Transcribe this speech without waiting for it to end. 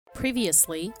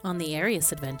Previously on the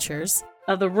Arius Adventures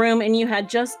of the room, and you had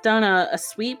just done a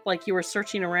sweep, like you were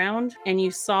searching around, and you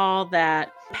saw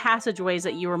that passageways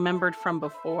that you remembered from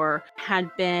before had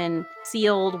been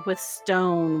sealed with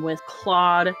stone with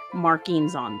clawed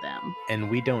markings on them.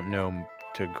 And we don't know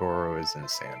Tagoro is in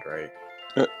sand, right?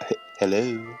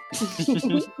 Hello.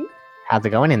 How's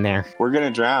it going in there? We're gonna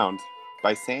drown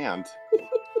by sand.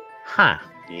 Huh.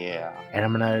 Yeah. And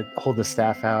I'm gonna hold the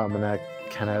staff out. I'm gonna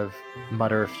kind of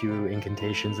mutter a few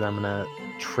incantations, and I'm gonna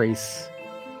trace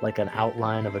like an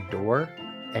outline of a door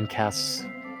and cast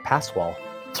Pass Wall.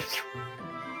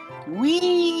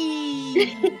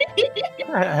 Whee!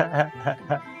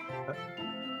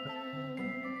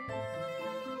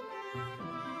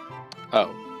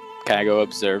 Oh, can I go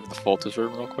observe the Foltus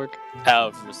room real quick?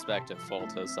 Out of respect to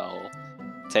Foltus, I'll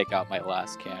take out my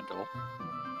last candle.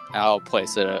 I'll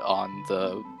place it on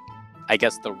the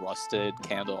rusted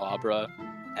candelabra,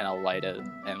 and I'll light it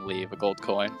and leave a gold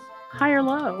coin. High or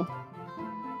low?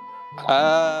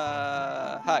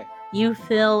 High. You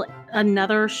feel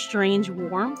another strange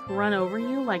warmth run over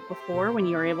you, like before when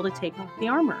you were able to take off the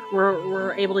armor.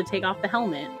 We're able to take off the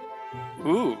helmet.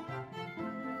 Ooh.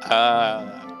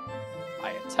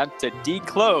 I attempt to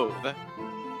declothe.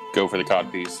 Go for the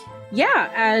codpiece.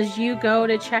 Yeah, as you go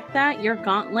to check that, your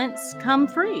gauntlets come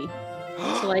free.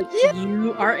 So,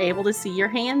 you are able to see your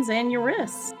hands and your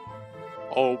wrists.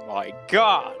 Oh my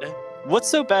god! What's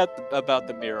so bad about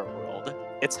the mirror world?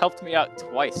 It's helped me out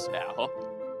twice now.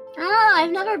 Oh,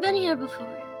 I've never been here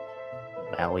before.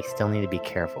 Well, we still need to be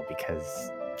careful because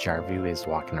Jarvu is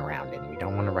walking around and we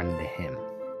don't want to run into him.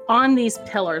 On these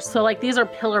pillars, so these are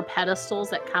pillar pedestals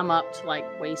that come up to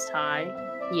waist high.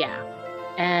 Yeah.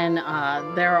 And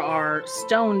there are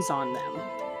stones on them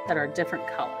that are different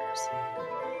colors.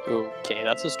 Okay,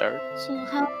 that's a start. So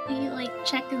how do you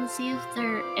check and see if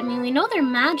they're... I mean, we know they're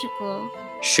magical.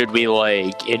 Should we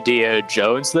Indiana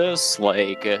Jones this?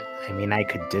 I mean, I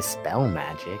could dispel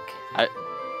magic.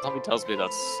 Something tells me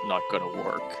that's not gonna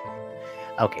work.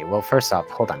 Okay, well, first off,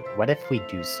 hold on. What if we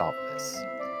do solve this?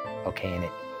 Okay, and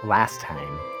last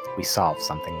time we solved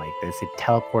something like this, it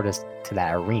teleported us to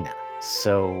that arena.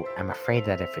 So I'm afraid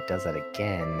that if it does that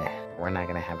again, we're not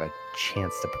going to have a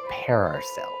chance to prepare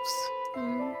ourselves.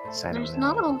 So I don't There's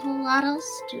know. not a whole lot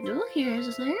else to do here,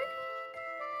 is there?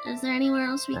 Is there anywhere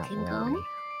else we Not can really. go?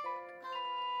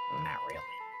 Not really.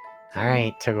 All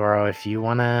right, Tagoro, if you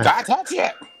want to... God, touch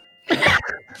it!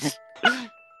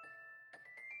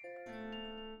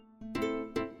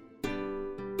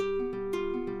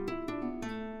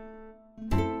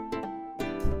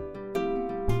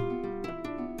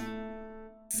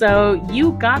 So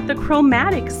you got the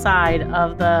chromatic side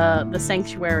of the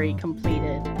sanctuary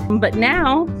completed. But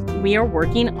now we are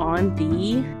working on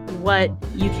what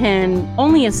you can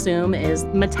only assume is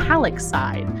metallic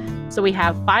side. So we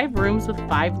have 5 rooms with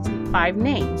five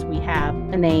names. We have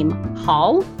the name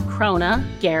Hall, Krona,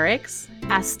 Garrix,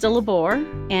 Astilabor,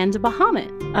 and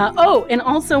Bahamut. And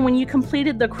also when you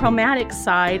completed the chromatic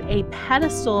side, a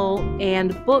pedestal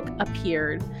and book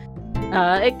appeared.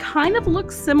 It kind of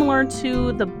looks similar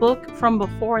to the book from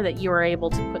before that you were able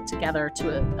to put together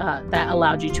that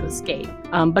allowed you to escape.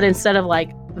 But instead of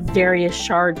various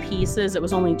shard pieces, it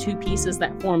was only 2 pieces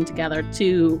that formed together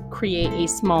to create a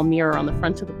small mirror on the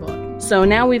front of the book. So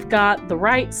now we've got the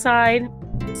right side.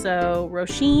 So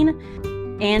Roisin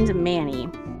and Manny,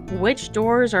 which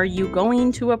doors are you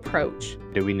going to approach?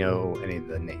 Do we know any of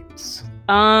the names?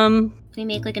 Can we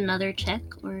make another check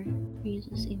or use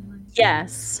the same one?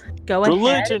 Yes. Go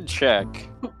Religion ahead. check.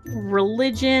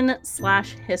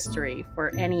 Religion/history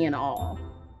for any and all.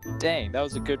 Dang, that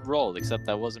was a good roll, except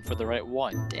that wasn't for the right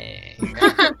one. Dang.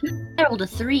 I rolled a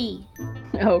 3.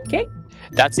 Okay.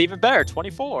 That's even better,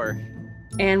 24.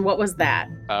 And what was that?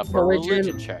 For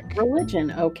religion check.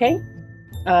 Religion, okay.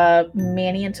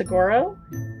 Manny and Tagoro?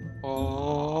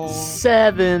 Oh.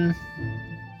 7.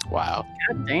 Wow.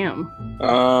 God damn.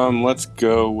 Let's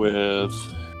go with...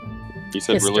 You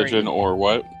said History. religion or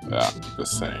what? Yeah, the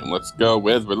same. Let's go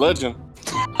with religion.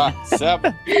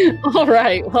 7. All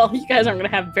right. Well, you guys aren't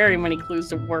going to have very many clues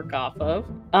to work off of.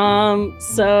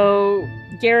 So,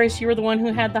 Garrus, you were the one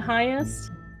who had the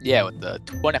highest? Yeah, with the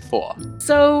 24.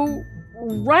 So,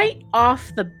 right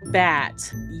off the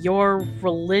bat, your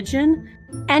religion,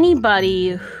 anybody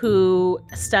who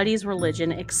studies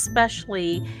religion,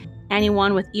 especially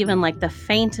anyone with even the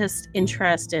faintest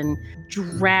interest in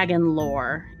dragon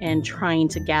lore and trying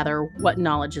to gather what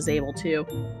knowledge is able to.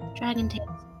 Dragon Tales.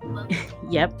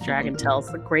 Yep, Dragon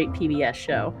Tales, the great PBS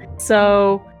show.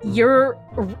 So your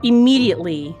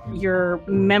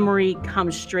memory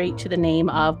comes straight to the name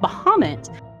of Bahamut.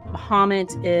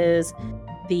 Bahamut is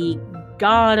the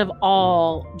god of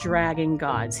all dragon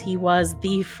gods. He was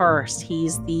the first.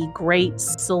 He's the great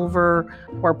silver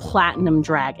or platinum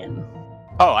dragon.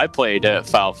 Oh, I played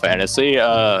Final Fantasy.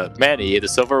 Manny, the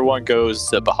silver one goes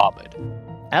to Bahamut.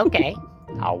 Okay.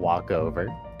 I'll walk over.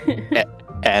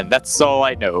 And that's all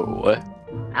I know.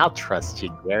 I'll trust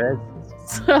you, Gareth.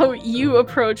 So you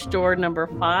approach door number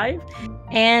 5,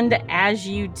 and as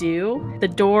you do, the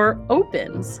door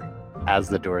opens. As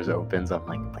the doors opens, I'm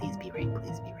like, please be right,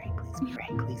 please be right, please be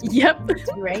right, please be Yep. please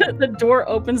be right. The door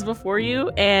opens before you,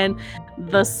 and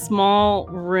the small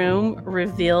room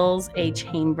reveals a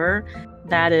chamber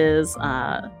that is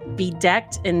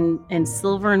bedecked in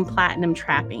silver and platinum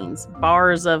trappings.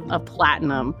 Bars of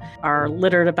platinum are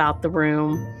littered about the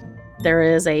room. There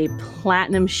is a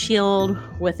platinum shield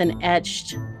with an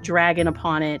etched dragon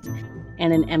upon it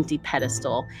and an empty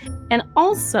pedestal. And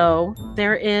also,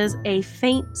 there is a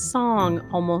faint song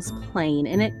almost playing,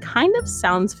 and it kind of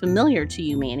sounds familiar to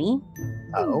you, Manny.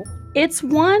 Oh. It's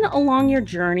one along your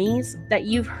journeys that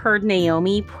you've heard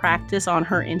Naomi practice on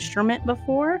her instrument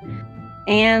before.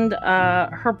 And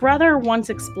her brother once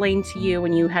explained to you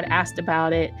when you had asked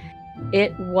about it,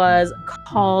 it was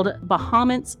called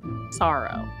Bahamut's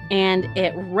Sorrow. And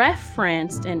it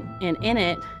referenced, and in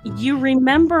it, you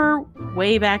remember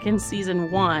way back in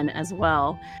season 1 as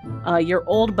well, your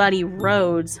old buddy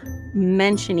Rhodes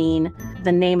mentioning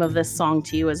the name of this song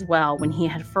to you as well when he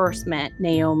had first met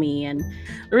Naomi. And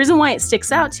the reason why it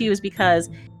sticks out to you is because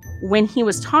when he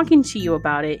was talking to you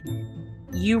about it,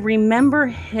 you remember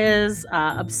his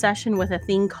obsession with a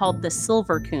thing called the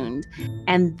Silverkund,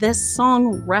 and this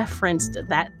song referenced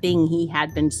that thing he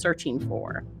had been searching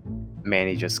for.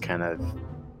 Manny just kind of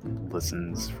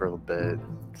listens for a little bit,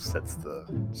 sets the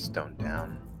stone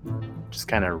down, just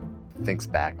kind of thinks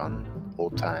back on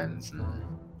old times and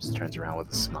just turns around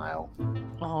with a smile.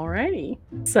 Alrighty.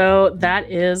 So that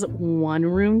is one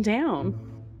room down.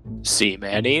 See,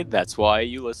 Manny, that's why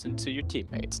you listen to your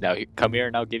teammates. Now, come here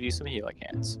and I'll give you some healing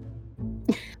hands.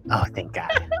 Oh, thank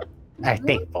God. I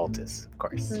thank Voltus, of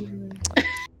course.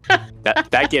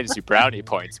 That gives you brownie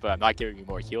points, but I'm not giving you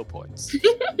more heal points.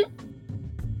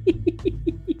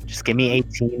 Just give me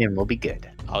 18 and we'll be good.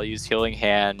 I'll use healing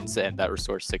hands, and that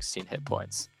restores 16 hit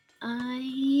points.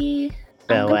 So,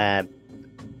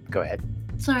 go ahead.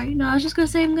 Sorry, no, I was just gonna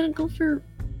say I'm gonna go for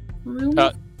room.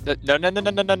 No,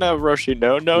 Roshi,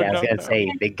 no. Yeah, I was gonna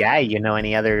say, big guy, you know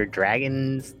any other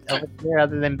dragons over here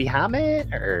other than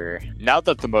Bahamut? Or Now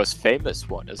that the most famous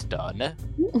one is done,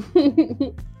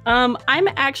 I'm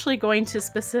actually going to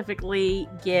specifically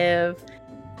give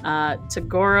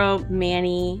Tagoro,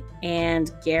 Manny, and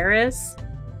Garrus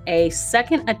a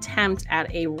second attempt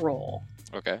at a roll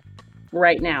okay.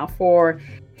 right now for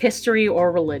history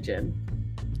or religion.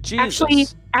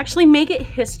 Jesus. Actually make it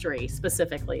history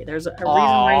specifically. There's a reason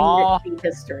why you need it to be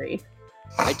history.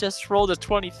 I just rolled a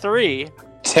 23.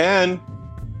 10.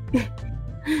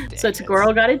 So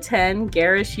Tagoro got a 10.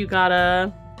 Garrus, you got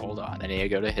a... Hold on, I need to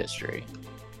go to history.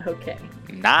 Okay.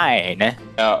 9.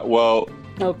 Well,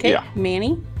 Okay, Yeah.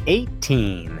 Manny.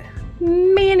 18.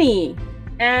 Manny,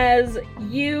 as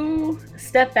you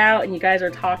step out and you guys are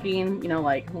talking, you know,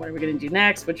 like, what are we going to do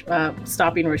next? Which,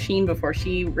 stopping Roisin before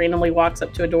she randomly walks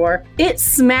up to a door. It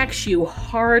smacks you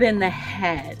hard in the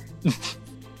head.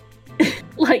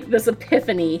 Like this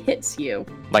epiphany hits you.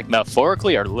 Like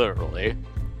metaphorically or literally?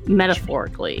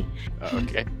 Metaphorically.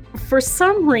 Okay. For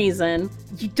some reason,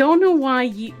 you don't know why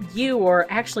you or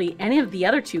actually any of the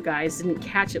other two guys didn't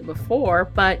catch it before,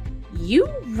 but you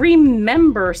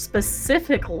remember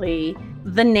specifically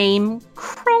the name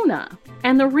Krona.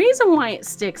 And the reason why it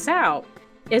sticks out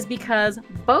is because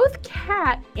both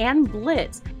Kat and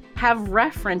Blitz have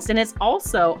referenced, and it's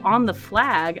also on the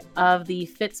flag of the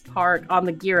Fitzpark on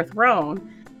the Gear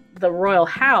Throne, the royal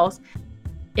house,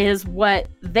 is what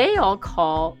they all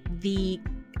call the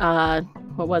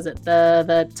what was it?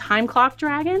 The time clock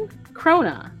dragon,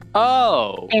 Krona.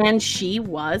 Oh, And she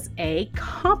was a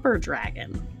copper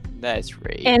dragon. that's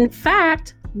right. In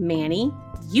fact, Manny,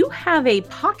 you have a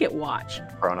pocket watch.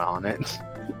 Corona on it.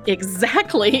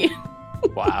 Exactly.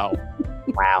 Wow.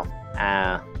 Wow.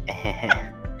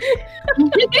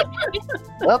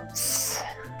 Whoops.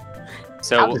 I'll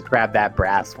So, just grab that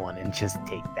brass one and just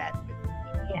take that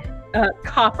with me.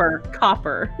 Copper.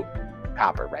 Copper,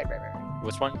 right.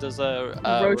 which one does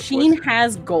Roisin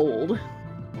has gold.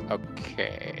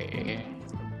 Okay.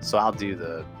 So I'll do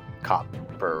the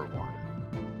copper one.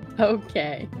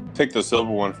 Okay. take the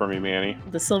silver one for me, Manny.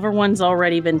 The silver one's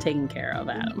already been taken care of,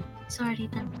 Adam. It's already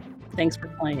done. Thanks for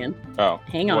playing. Oh,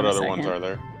 Hang on what a other second. ones are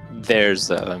there? There's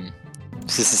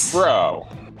Bro.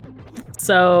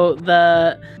 So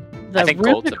the I think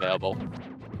rune gold's to- available.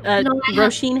 No, I have-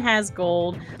 Roisin has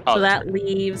gold, Oh, so that's that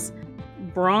leaves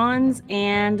bronze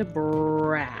and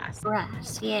brass.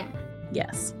 brass, yeah.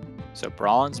 Yes. So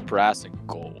bronze, brass, and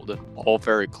gold, all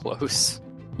very close.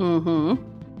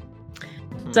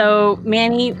 Mm-hmm. So,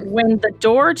 Manny, when the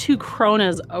door to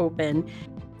Krona's open,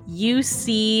 you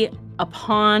see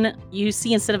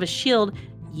instead of a shield,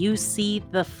 you see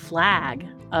the flag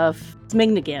of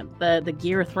Smignagant, the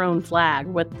Gear Throne flag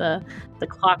with the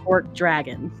clockwork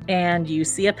dragon. And you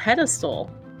see a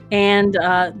pedestal. And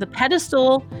the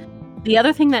pedestal, the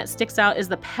other thing that sticks out is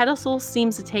the pedestal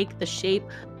seems to take the shape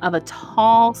of a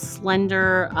tall,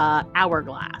 slender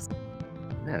hourglass.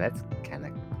 Yeah, that's kind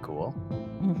of cool.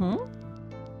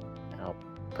 Mm-hmm. I'll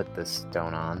put this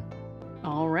stone on.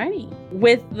 Alrighty.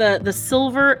 With the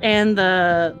silver and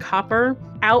the copper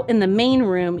out in the main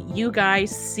room, you guys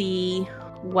see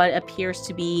what appears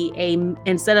to be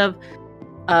instead of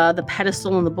the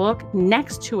pedestal in the book,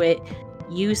 next to it,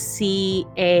 you see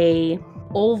a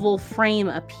oval frame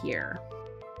appear.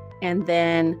 And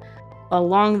then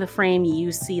along the frame,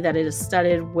 you see that it is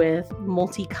studded with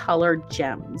multicolored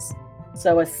gems.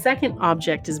 So a second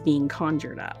object is being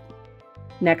conjured up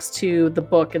next to the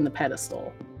book and the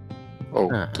pedestal.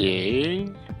 Okay.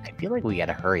 I feel like we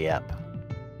gotta hurry up.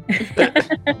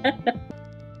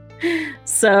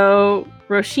 So,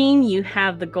 Roisin, you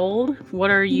have the gold.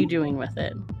 What are you doing with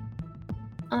it?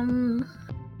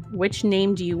 Which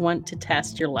name do you want to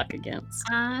test your luck against?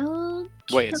 I'll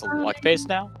Wait, it's a luck base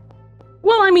now?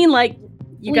 Well, I mean, like,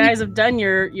 you We- guys have done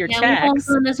your yeah, checks. we've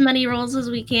done as many rolls as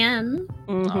we can.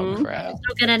 Mhm. Oh, crap.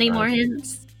 Don't get any more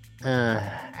hints. I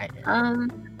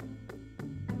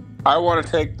want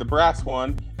to take the brass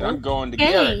one, and I'm going to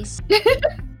Hey. Garrick's.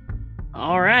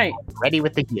 All right. Ready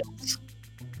with the heels.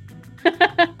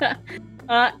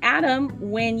 Adam,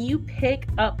 when you pick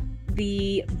up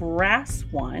the brass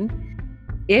one,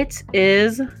 it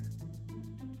is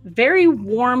very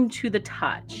warm to the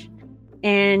touch.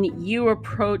 And you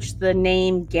approach the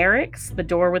name Garrick's, the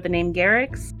door with the name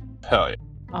Garrick's. Hell yeah.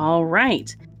 All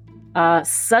right.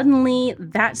 Suddenly,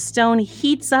 that stone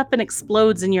heats up and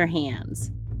explodes in your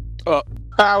hands.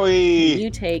 Howie!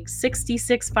 You take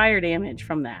 66 fire damage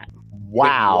from that.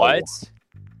 Wow. Wait, what?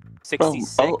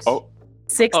 66? Oh,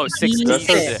 66. That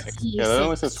says- 66. yeah, that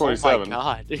only says Oh 27. my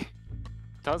god.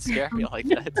 Don't scare me like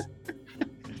that.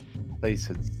 They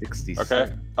said 66.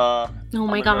 Okay. Oh my I'm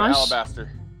gonna go gosh.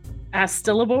 Alabaster.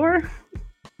 Astilabor?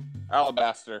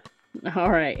 Alabaster. All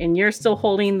right. And you're still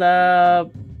holding the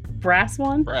brass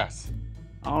one? Brass.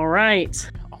 All right.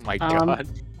 Oh my Um, god.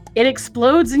 It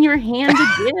explodes in your hand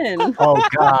again. Oh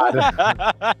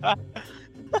god.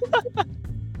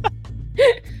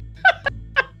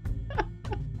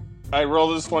 I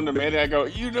roll this one to Manny. I go,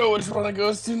 you know which one it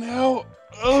goes to now?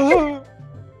 Ugh.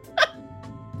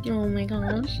 Oh my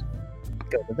gosh.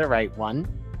 Go to the right one.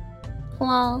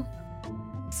 Well,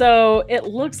 So it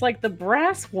looks like the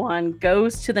brass one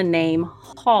goes to the name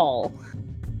Hall.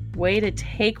 Way to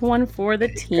take one for the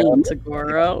team,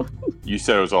 Tagoro. You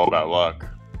said it was all about luck.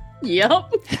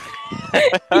 Yep.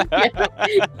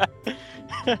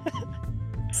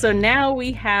 So now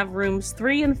we have rooms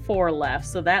 3 and 4 left.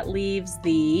 So that leaves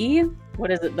the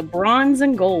the bronze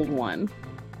and gold one.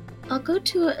 I'll go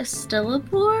to a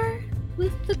Stellabor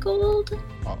with the gold.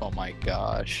 Oh my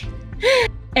gosh.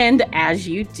 And as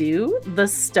you do, the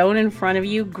stone in front of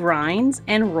you grinds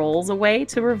and rolls away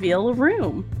to reveal a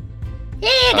room.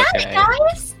 Hey, got Okay. it,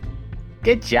 guys!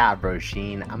 Good job,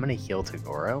 Roisin. I'm gonna heal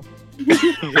Tagoro.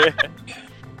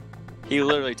 He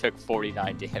literally took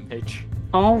 49 damage.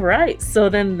 All right, so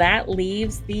then that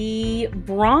leaves the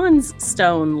bronze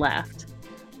stone left.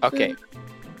 Okay.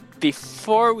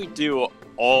 Before we do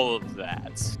all of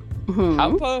that, Mhm.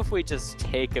 how about if we just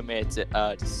take a minute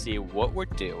to see what we're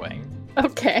doing?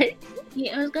 Okay.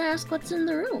 Yeah, I was gonna ask what's in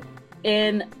the room.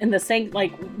 In the same,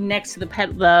 like next to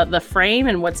the frame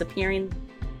and what's appearing.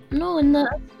 No, in the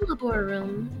Stellabor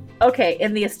room. Okay,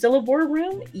 in the Astilabor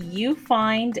room, you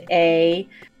find a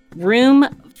room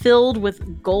filled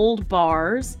with gold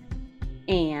bars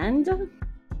and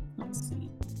let's see.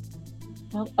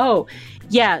 Oh,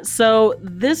 yeah, so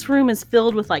this room is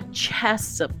filled with like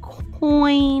chests of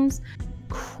coins,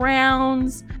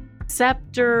 crowns,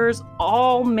 scepters,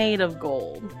 all made of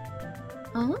gold.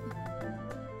 Oh,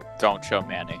 Don't show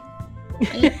Manny.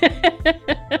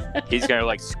 He's gonna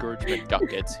like Scrooge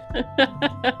McDuck it.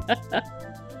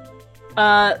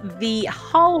 The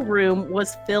hall room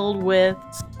was filled with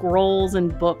scrolls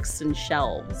and books and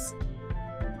shelves.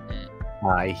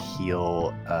 I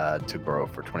heal Tagoro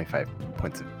for 25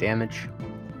 points of damage.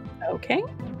 Okay.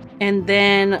 And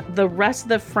then the rest of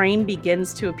the frame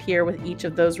begins to appear with each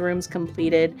of those rooms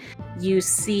completed. You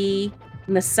see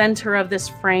In the center of this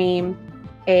frame,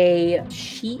 a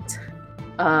sheet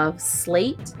of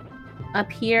slate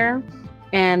up here,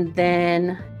 and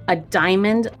then a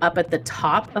diamond up at the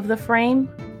top of the frame.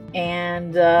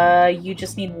 And you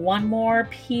just need one more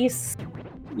piece.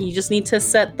 You just need to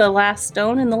set the last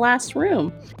stone in the last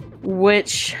room,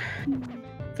 which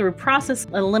through process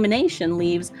elimination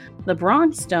leaves the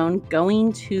bronze stone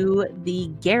going to the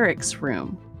Garrick's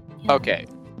room. Okay.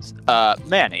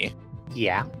 Manny,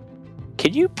 Yeah.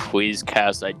 can you please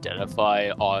cast Identify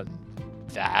on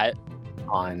that?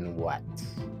 On what?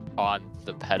 On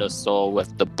the pedestal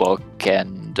with the book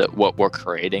and what we're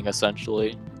creating,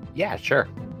 essentially? Yeah, sure.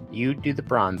 You do the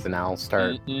bronze and I'll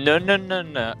start. No.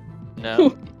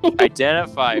 No.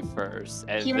 Identify first,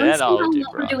 and He wants then to I'll know do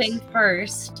what we're bronze. doing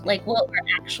first, like what we're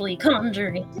actually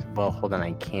conjuring. Well, hold on.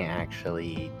 I can't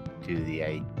actually do the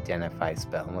identify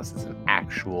spell unless it's an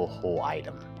actual whole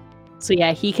item. So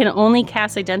yeah, he can only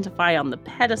cast Identify on the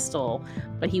pedestal,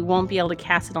 but he won't be able to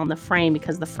cast it on the frame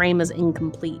because the frame is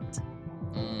incomplete.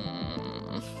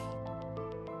 Mm.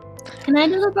 Can I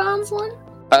do the bronze one?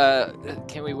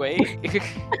 Can we wait?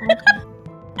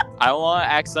 I don't want to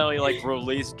accidentally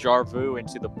release Jarvu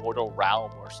into the mortal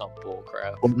realm or some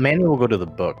bullcrap. Well, Manny will go to the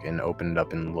book and open it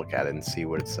up and look at it and see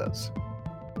what it says.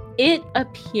 It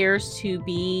appears to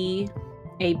be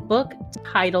a book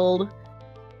titled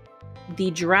The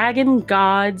Dragon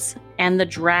Gods and the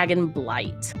Dragon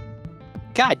Blight.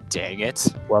 God dang it!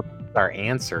 Our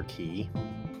answer key.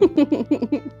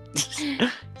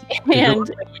 And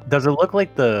Does it look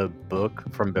like the book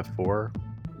from before?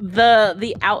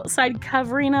 the outside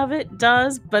covering of it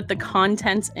does, but the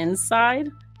contents inside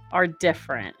are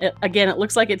different. It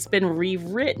looks like it's been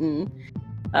rewritten.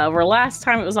 Where last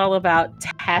time it was all about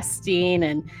testing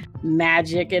and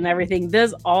magic and everything.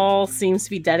 This all seems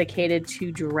to be dedicated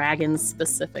to dragons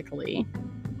specifically.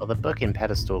 Well, the book in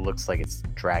pedestal looks like it's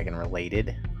dragon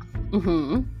related.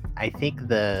 Mm-hmm. I think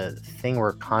the thing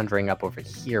we're conjuring up over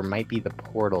here might be the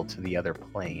portal to the other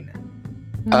plane.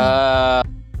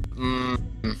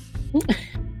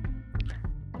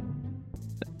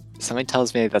 Something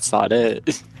tells me that's not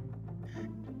it.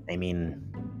 I mean,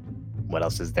 what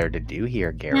else is there to do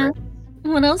here, Garrett?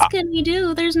 What else can we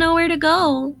do? There's nowhere to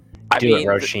go. Do it,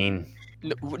 Roshin.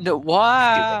 No,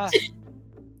 why?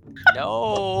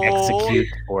 No. Execute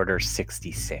Order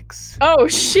 66. Oh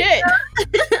shit!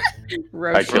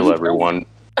 I kill everyone.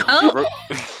 Oh,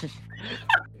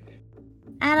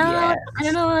 I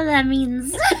don't know what that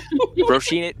means.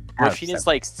 Roshin Oh,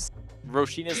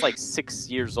 is like 6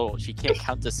 years old. She can't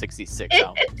count to 66, I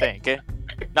don't think.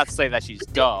 Not to say that she's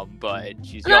dumb, but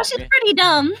she's No, young. she's pretty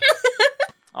dumb.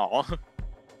 Aw.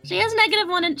 She has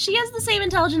 -1, and she has the same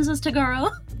intelligence as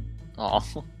Tagoro. Aw.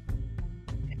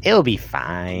 It'll be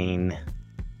fine.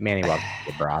 Manny walks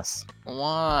to the brass,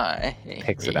 Why?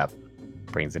 picks it up,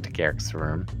 brings it to Garrick's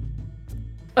room.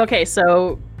 Okay,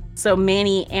 so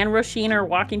Manny and Roshin are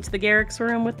walking to the Garrick's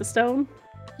room with the stone.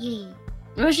 Yeah.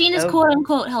 Roshin is Oh. quote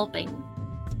unquote helping.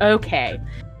 Okay.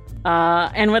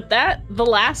 And with that, the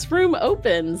last room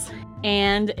opens,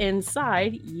 and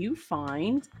inside you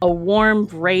find a warm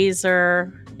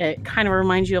brazier. It kind of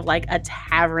reminds you of like a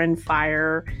tavern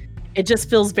fire. It just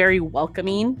feels very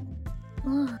welcoming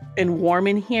Ugh. and warm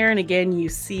in here. And again, you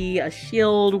see a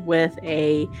shield with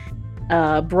a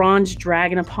bronze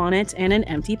dragon upon it and an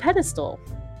empty pedestal.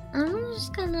 I'm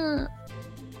just gonna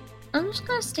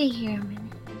stay here a minute.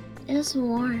 It's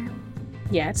warm.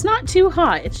 Yeah, it's not too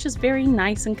hot. It's just very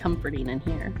nice and comforting in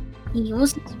here. Yeah, well,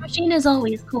 since Roshin is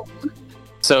always cold.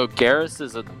 So Garrus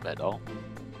is in the middle.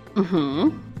 Mm-hmm.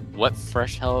 What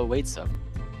fresh hell awaits him?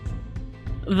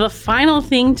 The final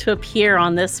thing to appear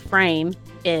on this frame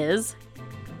is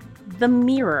the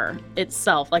mirror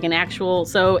itself, like an actual.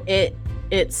 So it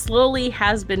slowly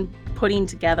has been putting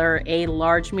together a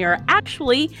large mirror.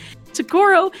 Actually,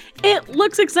 Tagoro, it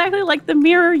looks exactly like the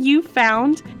mirror you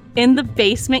found in the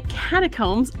basement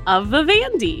catacombs of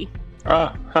Vivendi.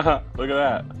 Ah, haha, look at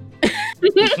that.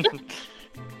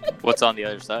 What's on the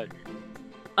other side?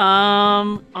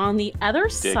 On the other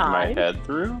Dig my side. head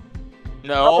through.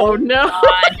 No. Oh no!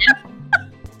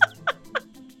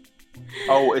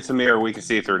 Oh, it's a mirror we can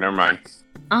see through. Never mind.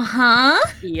 Uh-huh.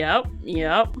 Yep.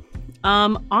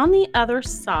 On the other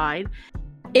side,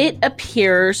 it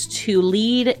appears to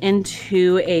lead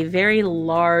into a very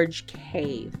large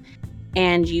cave.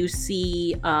 And you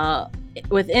see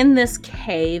within this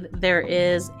cave, there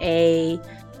is a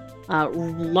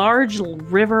large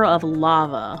river of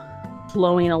lava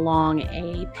flowing along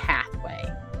a pathway.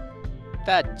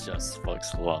 That just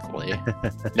looks lovely.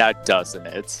 Now doesn't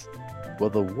it? Well,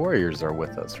 the warriors are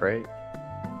with us, right?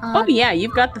 Oh yeah,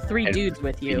 you've got the three And dudes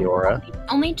with you. Fiora.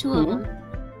 Only two of Mhm. them.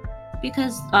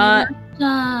 Because Uh,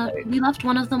 we left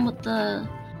one of them with the.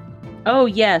 Oh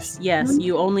yes.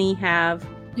 You only have.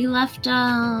 We left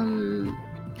heckin'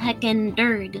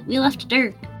 Durg. We left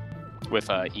Durg. With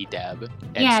Edab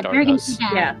and Yeah, Durg and Stardust.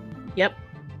 Edab. Yeah. Yep.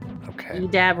 Okay.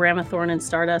 Edab, Ramathorn, and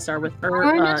Stardust are with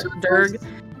Arn is with Durg. us?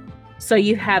 So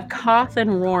you have Koth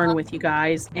and Rorn with you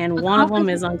guys, and one of them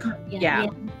is on. Yeah.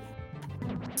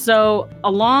 So,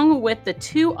 along with the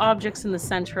two objects in the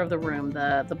center of the room,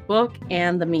 the book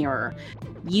and the mirror,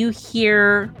 you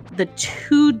hear the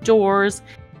two doors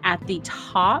at the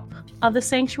top of the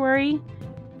sanctuary,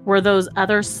 where those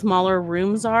other smaller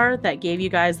rooms are that gave you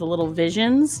guys the little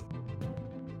visions.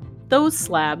 Those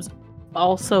slabs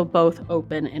also both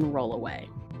open and roll away.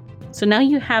 So now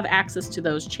you have access to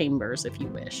those chambers if you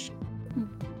wish.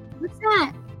 What's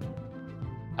that?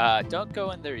 Don't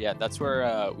go in there yet. That's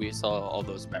where we saw all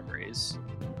those memories.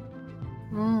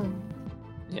 Oh,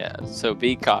 Yeah, so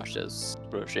be cautious,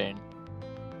 Roshane.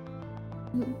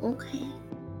 okay.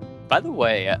 By the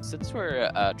way, since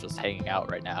we're just hanging out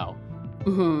right now,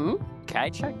 Mm-hmm. can I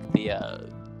check the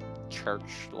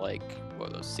church, like, what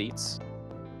are those seats?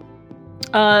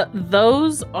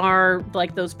 Those are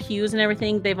like those pews and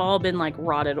everything. They've all been like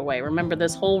rotted away. Remember,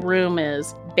 this whole room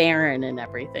is barren and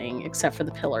everything except for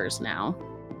the pillars now.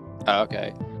 Oh,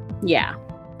 okay. Yeah.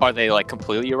 Are they, like,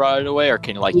 completely rotted away, or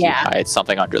can, like, you Yeah. hide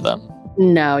something under them?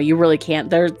 No, you really can't.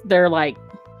 They're like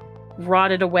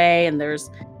rotted away, and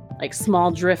there's like small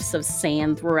drifts of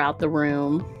sand throughout the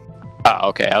room. Oh,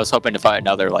 okay. I was hoping to find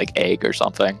another, like, egg or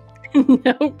something.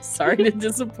 Nope. Sorry to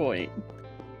disappoint.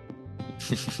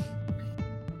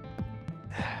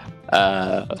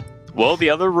 Well, the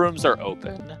other rooms are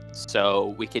open,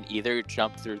 so we can either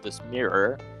jump through this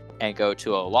mirror and go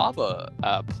to a lava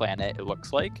planet, it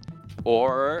looks like,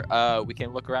 or we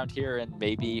can look around here and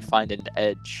maybe find an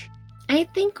edge. I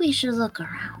think we should look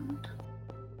around.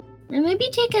 And maybe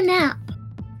take a nap.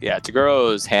 Yeah,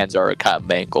 Taguro's hands are kind of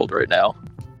mangled right now.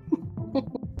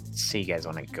 So you guys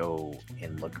want to go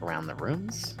and look around the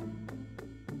rooms?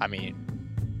 I mean,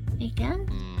 I guess.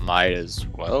 might as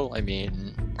well. I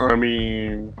mean,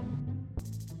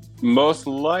 Most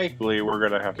likely we're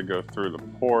gonna have to go through the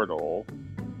portal.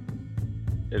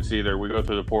 It's either we go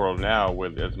through the portal now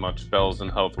with as much spells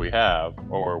and health we have,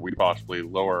 or we possibly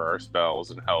lower our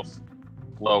spells and health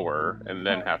lower and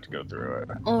then have to go through it.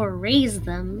 Or raise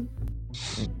them.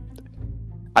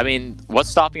 I mean, what's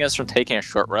stopping us from taking a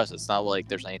short rest? It's not like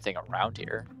there's anything around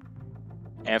here.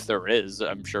 And if there is,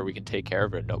 I'm sure we can take care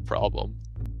of it, no problem.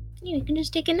 Yeah, we can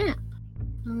just take a nap.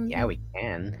 Yeah, we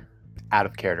can. Out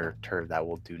of character, that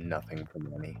will do nothing for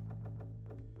me.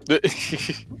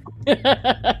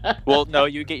 Well, no,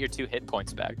 you get your 2 hit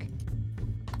points back.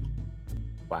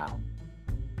 Wow.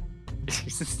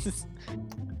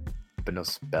 But no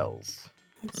spells.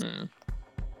 Hmm.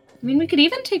 I mean, we could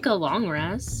even take a long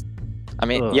rest. I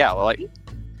mean, Ugh. yeah, well, like,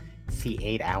 See,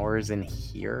 8 hours in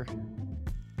here.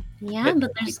 Yeah, Yep.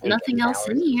 but there's We take nothing 8 else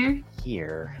in hours here.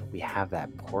 Here, we have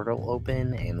that portal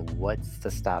open, and what's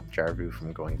to stop Jarvu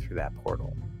from going through that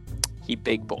portal? he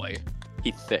big boy.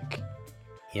 He thick.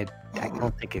 I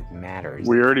don't think it matters.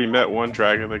 We already met one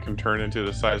dragon that can turn into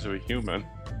the size of a human.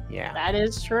 Yeah. That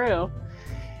is true.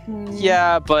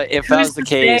 Yeah, but if that Who's was the to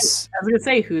say- case, I was gonna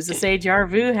say, who's to say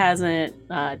Jarvu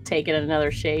hasn't taken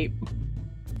another shape?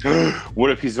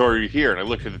 What if he's already here? And I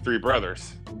looked at the 3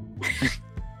 brothers.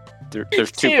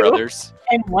 there's 2 Two. brothers,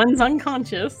 And one's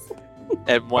unconscious.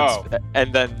 and one's, Oh.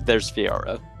 and then there's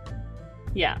Fiora.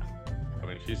 Yeah. I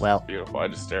mean, she's Well, beautiful. I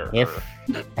just stare at If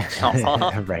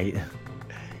her. right.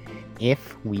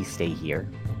 If we stay here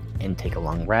and take a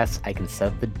long rest, I can set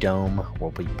up the dome.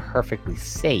 We'll be perfectly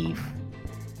safe.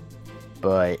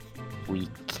 But we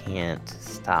can't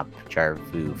stop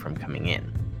Jarvu from coming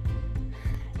in.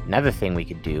 Another thing we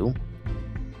could do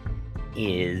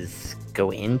is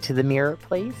go into the mirror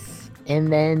place,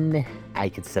 and then I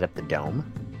could set up the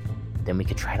dome. Then we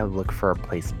could try to look for a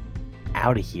place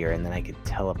out of here, and then I could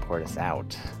teleport us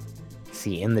out.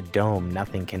 See, in the dome,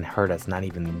 nothing can hurt us, not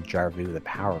even Jarvu the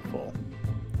Powerful.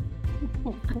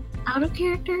 Out of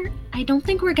character, I don't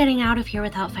think we're getting out of here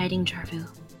without fighting Jarvu.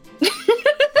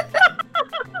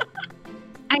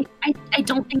 I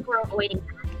don't think we're avoiding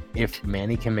that. If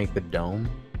Manny can make the dome,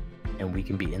 and we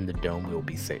can be in the dome, we'll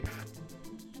be safe.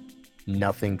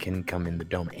 Nothing can come in the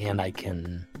dome, and I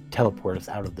can teleport us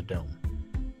out of the dome.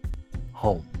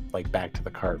 Home, like back to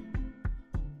the cart.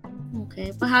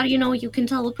 Okay, but how do you know you can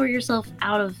teleport yourself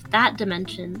out of that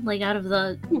dimension? Like out of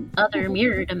the other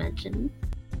mirror dimension?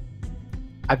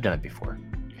 I've done it before.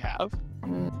 You have?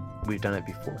 We've done it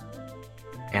before.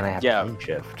 And I have Yeah. plane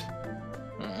shift.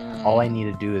 All I need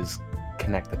to do is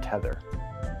connect the tether.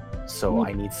 So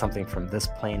I need something from this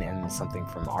plane and something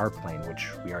from our plane, which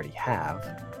we already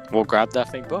have. We'll grab that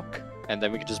thing book, and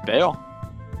then we can just bail.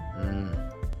 I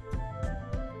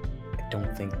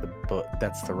don't think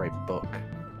that's the right book.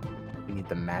 We need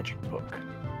the magic book.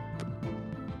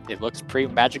 It looks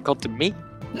pretty magical to me.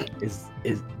 Is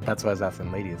that's what I was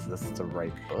asking, lady. Is this the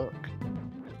right book?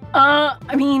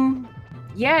 I mean,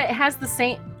 yeah, it has the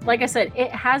same. Like I said,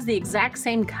 it has the exact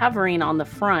same covering on the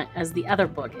front as the other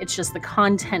book. It's just the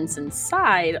contents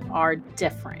inside are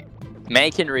different.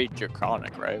 Man can read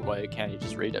Draconic, right? Why can't you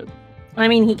just read it? I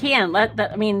mean, he can.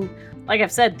 I mean, like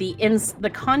I've said,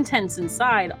 the contents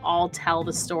inside all tell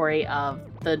the story of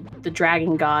the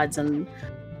dragon gods and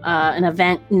an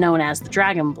event known as the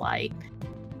Dragon Blight.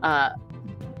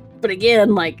 But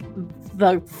again, like,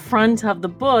 the front of the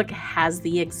book has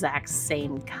the exact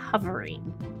same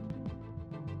covering.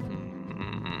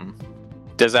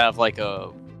 Does it have like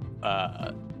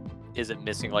is it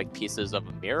missing like pieces of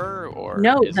a mirror, or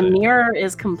No, the mirror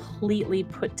is completely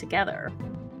put together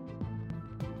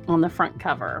on the front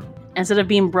cover. Instead of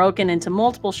being broken into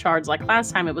multiple shards like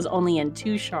last time, it was only in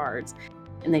 2 shards,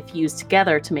 and they fused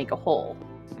together to make a whole.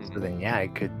 So then, yeah,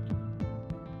 it could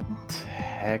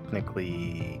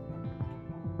technically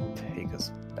take us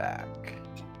back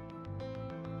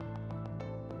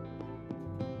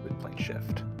with plane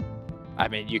shift. I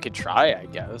mean, you could try, I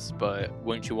guess, but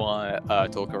wouldn't you want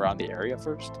to look around the area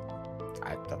first?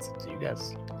 That's up to you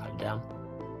guys. I'm down.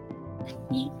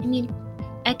 I mean,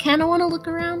 I kind of want to look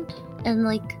around and,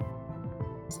 like,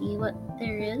 see what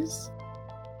there is.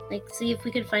 Like, see if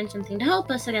we could find something to help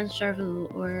us against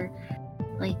Jarvu, or,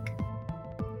 like,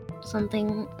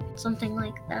 something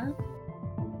like that.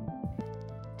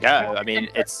 Yeah, I mean,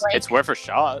 it's worth a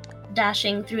shot.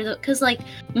 Dashing through the, because, like,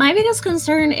 my biggest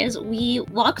concern is we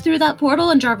walk through that portal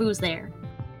and Jarvu's there,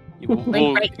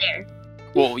 like, right there.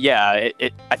 Well, yeah,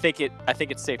 I think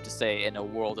it's safe to say, in a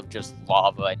world of just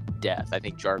lava and death, I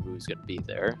think Jarvu's gonna be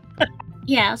there.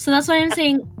 Yeah, so that's why I'm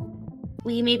saying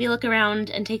we maybe look around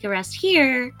and take a rest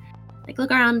here. Like,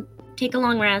 look around, take a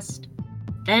long rest,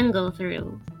 then go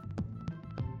through.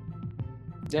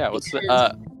 Yeah, why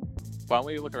don't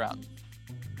we look around?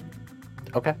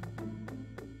 Okay.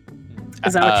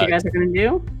 Is that what you guys are going to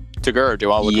do? Tagur, do you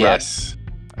want to look Yes.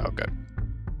 around? Okay.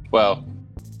 Well,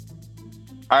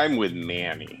 I'm with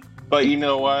Manny. But you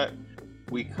know what?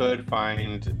 We could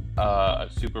find a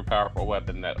super powerful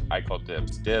weapon that I call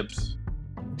Dibs. Dibs.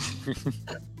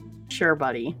 Sure,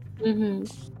 buddy. Mm-hmm.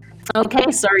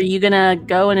 Okay, so are you going to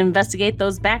go and investigate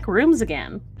those back rooms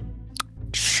again?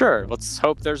 Sure, let's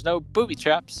hope there's no booby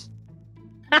traps.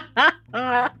 See,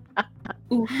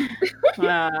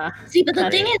 but the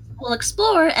thing is, we'll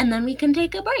explore and then we can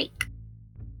take a break.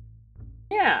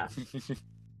 Yeah.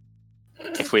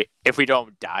 If we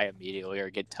don't die immediately or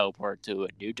get teleported to a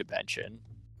new dimension.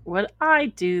 Would I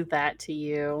do that to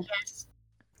you? Yes.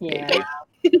 Yeah.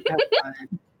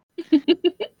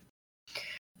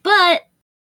 But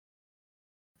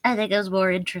I think it was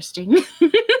more interesting.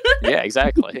 Yeah,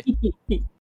 exactly.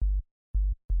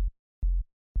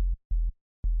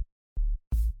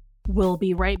 We'll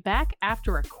be right back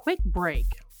after a quick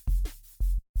break.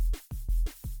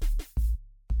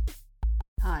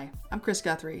 Hi, I'm Chris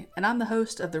Guthrie, and I'm the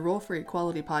host of the Roll for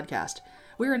Equality podcast.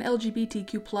 We're an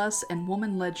LGBTQ+ and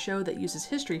woman-led show that uses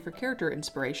history for character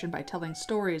inspiration by telling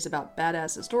stories about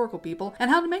badass historical people and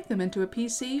how to make them into a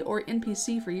PC or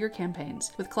NPC for your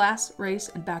campaigns, with class, race,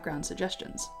 and background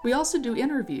suggestions. We also do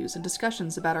interviews and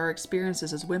discussions about our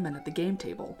experiences as women at the game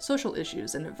table, social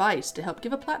issues, and advice to help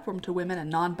give a platform to women and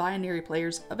non-binary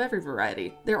players of every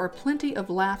variety. There are plenty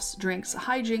of laughs, drinks,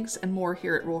 hijinks, and more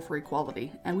here at Roll for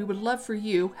Equality, and we would love for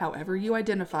you, however you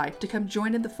identify, to come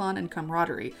join in the fun and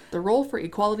camaraderie. The Roll for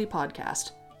Equality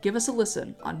podcast. Give us a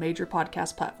listen on major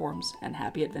podcast platforms, and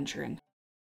happy adventuring.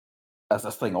 Is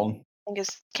this thing on?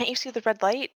 Can't you see the red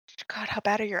light? God, how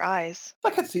bad are your eyes? I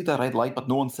can see the red light, but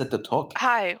no one said to talk.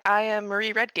 Hi, I am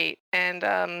Marie Redgate,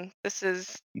 and this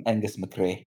is Angus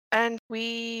McRae. And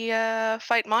we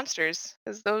fight monsters,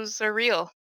 because those are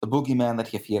real. The boogeyman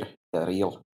that you fear, they're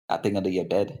real. That thing under your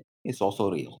bed is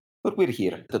also real. But we're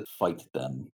here to fight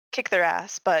them. Kick their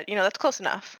ass, but, that's close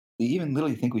enough. Do you even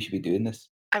really think we should be doing this?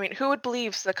 I mean, who would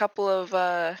believe a couple of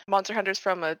monster hunters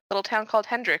from a little town called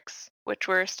Hendrix, which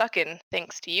we're stuck in,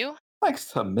 thanks to you? Thanks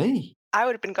to me. I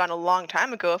would have been gone a long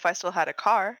time ago if I still had a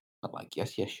car. Well, I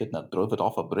guess you shouldn't have drove it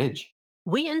off a bridge.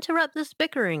 We interrupt this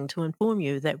bickering to inform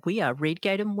you that we are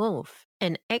Redgate and Wolf,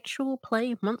 an actual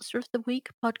play Monster of the Week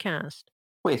podcast.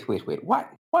 Wait. Why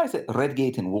is it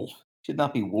Redgate and Wolf? Should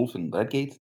not be Wolf and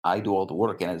Redgate? I do all the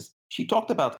work, and as she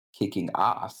talked about kicking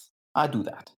ass, I do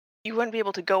that. You wouldn't be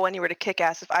able to go anywhere to kick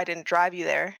ass if I didn't drive you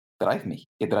there.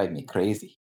 You drive me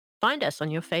crazy. Find us on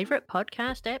your favorite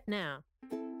podcast app now.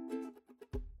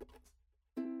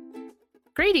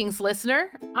 Greetings, listener.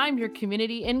 I'm your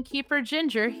community innkeeper,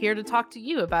 Ginger, here to talk to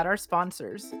you about our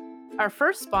sponsors. Our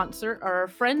first sponsor are our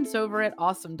friends over at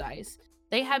Awesome Dice.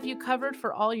 They have you covered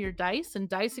for all your dice and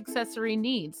dice accessory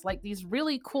needs, like these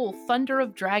really cool Thunder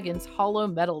of Dragons hollow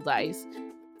metal dice.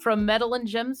 From metal and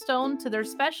gemstone to their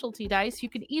specialty dice, you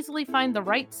can easily find the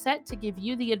right set to give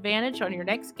you the advantage on your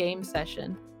next game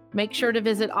session. Make sure to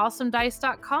visit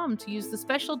awesomedice.com to use the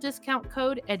special discount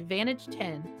code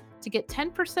ADVANTAGE10 to get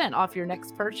 10% off your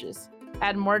next purchase.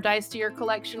 Add more dice to your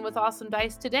collection with Awesome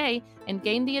Dice today and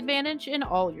gain the advantage in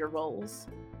all your rolls.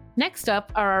 Next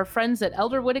up are our friends at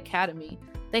Elderwood Academy.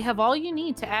 They have all you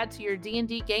need to add to your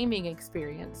D&D gaming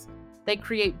experience. They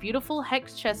create beautiful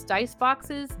hex chest dice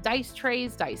boxes, dice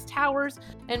trays, dice towers,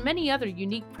 and many other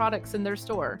unique products in their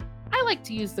store. I like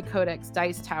to use the Codex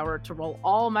Dice Tower to roll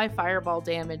all my fireball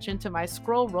damage into my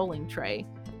scroll rolling tray.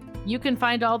 You can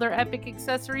find all their epic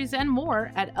accessories and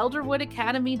more at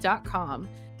elderwoodacademy.com.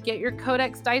 Get your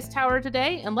Codex Dice Tower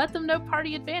today and let them know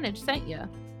Party Advantage sent you.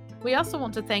 We also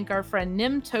want to thank our friend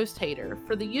Nim Toast Hater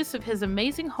for the use of his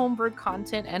amazing homebrew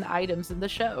content and items in the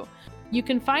show. You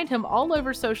can find him all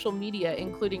over social media,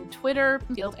 including Twitter,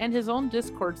 and his own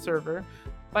Discord server,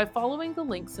 by following the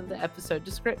links in the episode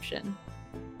description.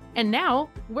 And now,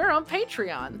 we're on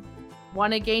Patreon.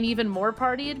 Want to gain even more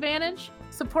Party Advantage?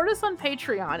 Support us on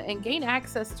Patreon and gain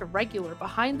access to regular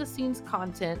behind-the-scenes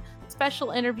content,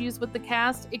 special interviews with the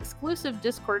cast, exclusive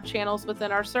Discord channels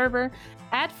within our server,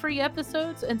 ad-free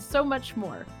episodes, and so much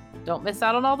more. Don't miss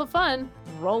out on all the fun.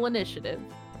 Roll initiative.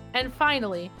 And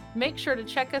finally, make sure to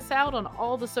check us out on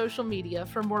all the social media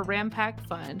for more Rampack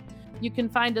fun. You can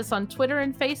find us on Twitter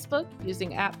and Facebook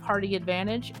using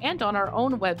 @PartyAdvantage and on our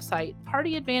own website,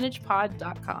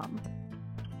 partyadvantagepod.com.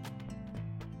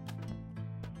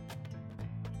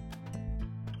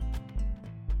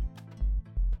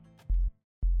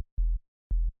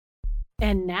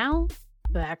 And now,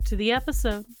 back to the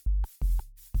episode.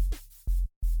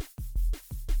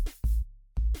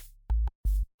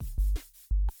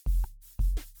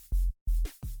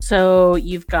 So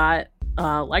you've got,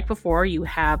 like before, you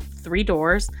have 3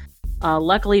 doors.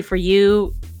 Luckily for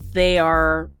you,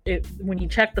 when you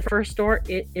check the first door,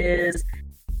 it is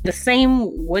the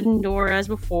same wooden door as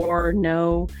before.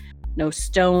 No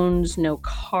stones, no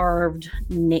carved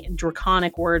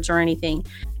draconic words or anything.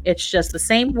 It's just the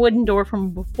same wooden door from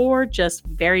before, just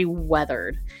very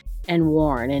weathered and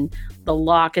worn. And the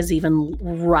lock is even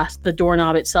the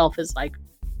doorknob itself is like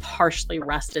partially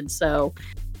rusted. So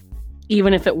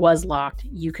even if it was locked,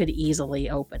 you could easily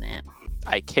open it.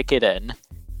 I kick it in.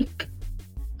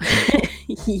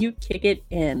 You kick it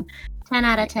in. 10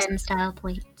 out of 10 style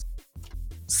points.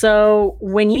 So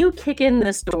when you kick in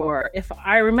this door, if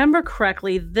I remember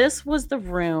correctly, this was the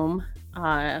room,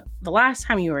 the last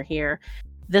time you were here,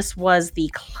 this was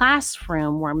the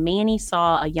classroom where Manny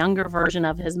saw a younger version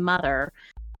of his mother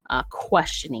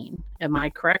questioning. Am I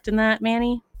correct in that,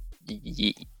 Manny?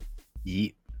 Yeet.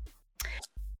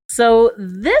 So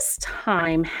this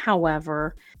time,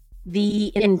 however,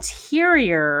 the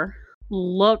interior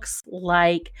looks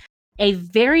like a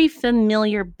very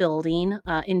familiar building,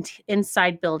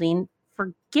 inside building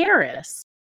for Garrus.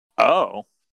 Oh.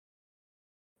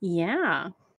 Yeah.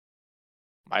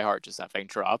 My heart just having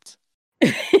dropped.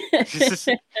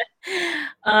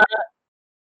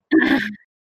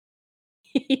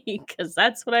 Because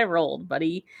that's what I rolled,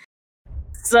 buddy.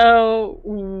 So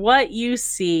what you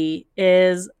see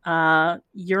is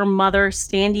your mother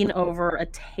standing over a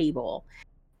table,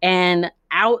 and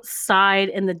outside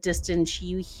in the distance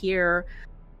you hear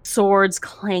swords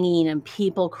clanging and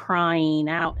people crying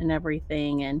out and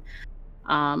everything, and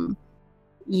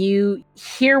you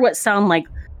hear what sound like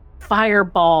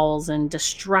fireballs and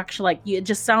destruction. It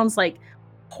just sounds like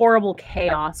horrible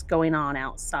chaos going on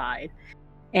outside.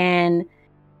 And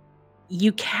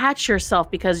you catch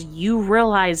yourself because you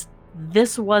realize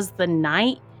this was the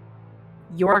night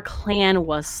your clan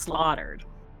was slaughtered.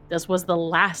 This was the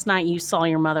last night you saw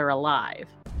your mother alive.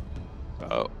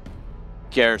 Oh.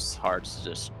 Gareth's heart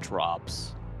just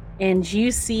drops. And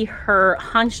you see her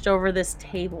hunched over this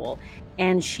table,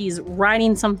 and she's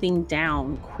writing something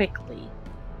down quickly.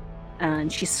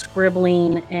 And she's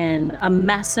scribbling, and a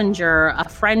messenger, a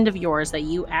friend of yours that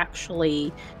you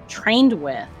actually trained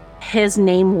with, his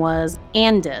name was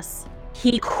Andis.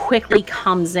 He quickly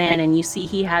comes in, and you see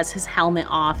he has his helmet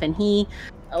off, and he,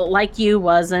 like you,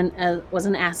 was an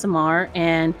Aasimar,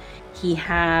 and he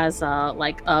has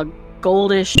like a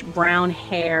goldish brown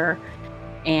hair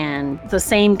and the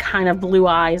same kind of blue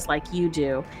eyes like you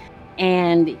do.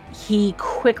 and he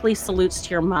quickly salutes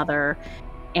to your mother,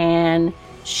 and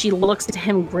she looks at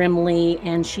him grimly,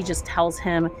 and she just tells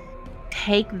him,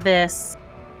 take this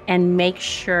and make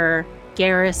sure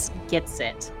Garrus gets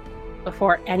it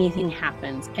before anything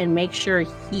happens, and make sure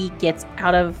he gets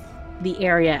out of the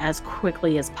area as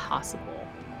quickly as possible.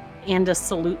 Anda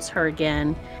salutes her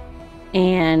again,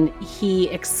 and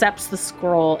he accepts the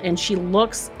scroll, and she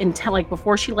looks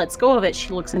before she lets go of it, she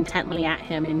looks intently at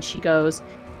him, and she goes,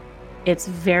 it's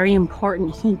very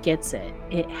important he gets it.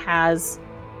 It has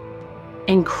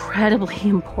incredibly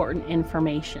important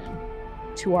information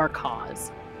to our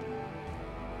cause.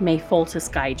 May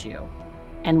Foltest guide you.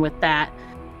 And with that,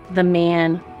 the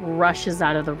man rushes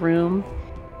out of the room,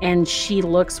 and she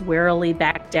looks warily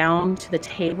back down to the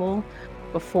table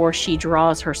before she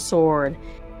draws her sword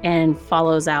and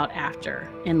follows out after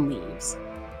and leaves.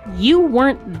 You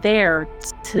weren't there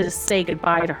to say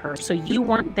goodbye to her, so you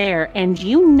weren't there, and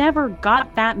you never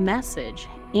got that message.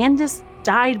 Andis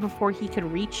died before he could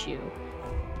reach you.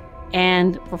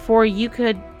 And before you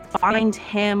could find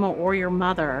him or your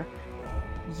mother,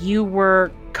 you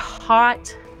were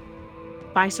caught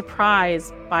by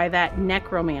surprise by that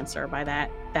necromancer, by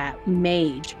that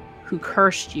mage who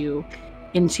cursed you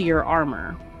into your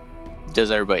armor. Does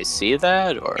everybody see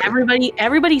that, or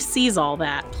everybody sees all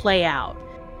that play out?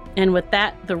 And with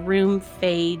that, the room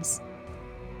fades,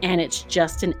 and it's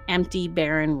just an empty,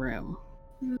 barren room.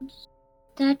 Is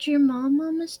that your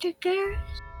mama, Mr. Garrus?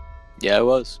 Yeah, it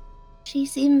was. She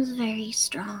seems very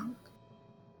strong.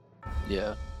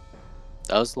 Yeah.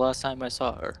 That was the last time I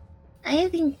saw her. I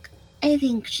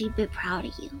think she'd be proud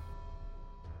of you.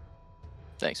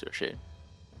 Thanks, Rashid.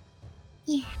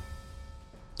 Yeah.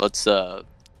 Let's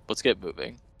get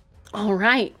moving. All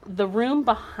right. The room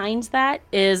behind that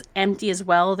is empty as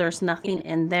well. There's nothing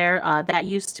in there. That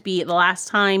used to be the last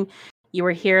time you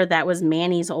were here. That was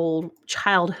Manny's old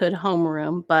childhood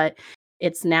homeroom, but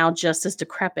it's now just as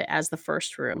decrepit as the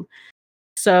first room.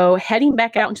 So heading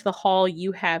back out into the hall,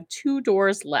 you have 2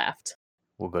 doors left.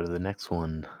 We'll go to the next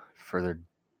one further.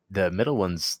 The middle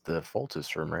one's the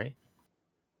Foltest room, right?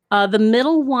 The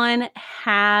middle one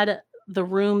had the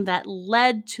room that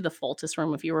led to the Foltest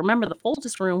room. If you remember, the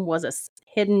Foltest room was a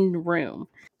hidden room.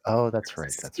 Oh, that's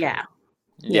right. That's yeah. right.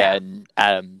 Yeah, and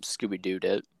Adam Scooby-Doo'd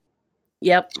it.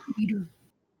 Yep. We'll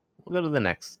go to the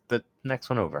next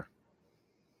one over.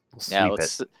 We'll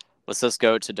let's just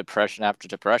go to depression after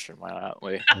depression. Why not?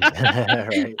 We.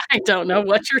 Right. I don't know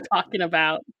what you're talking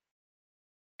about.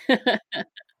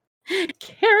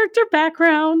 Character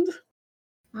background.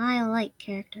 I like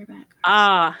character background.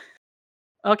 Ah.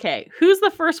 Okay. Who's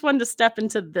the first one to step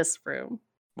into this room?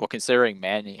 Well, considering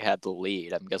Manny had the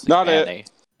lead, I'm guessing Not Manny.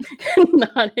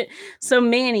 Not it. So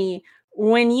Manny,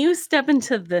 when you step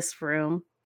into this room,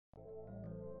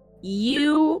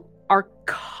 you are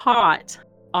caught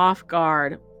off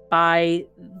guard by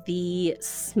the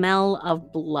smell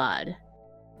of blood.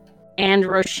 And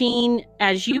Roshin,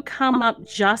 as you come up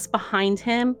just behind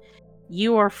him,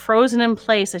 you are frozen in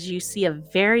place as you see a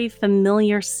very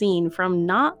familiar scene from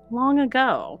not long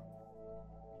ago.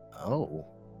 Oh.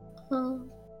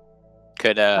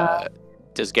 Could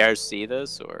does Garrus see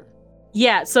this, or?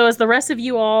 Yeah, so as the rest of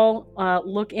you all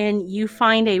look in, you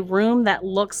find a room that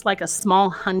looks like a small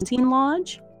hunting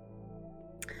lodge.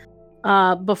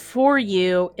 Before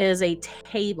you is a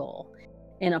table,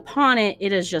 and upon it,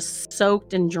 it is just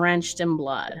soaked and drenched in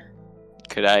blood.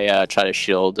 Could I try to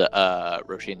shield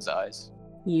Roshin's eyes?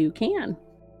 You can.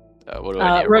 What do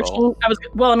I need to roll?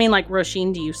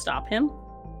 Roshin, do you stop him?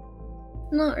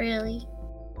 Not really.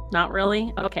 Not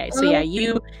really? Okay, so yeah,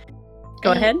 you...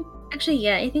 Go ahead. Actually,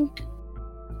 yeah, I think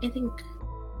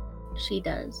she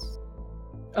does.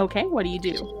 Okay, what do you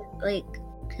do? She,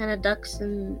 kind of ducks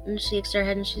and shakes her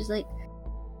head, and she's like,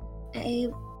 I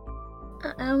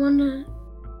wanna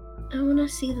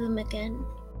see them again.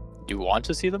 You want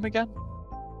to see them again?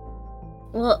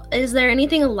 Well, is there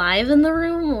anything alive in the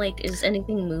room? Is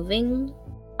anything moving?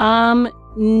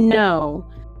 No.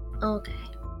 Okay.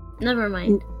 Never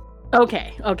mind.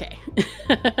 Okay.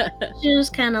 She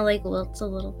just kind of wilts a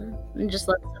little bit and just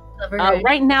lets it cover her.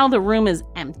 Right now, the room is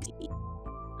empty.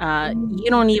 You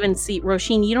don't even see,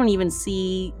 Roshin, you don't even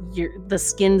see the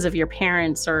skins of your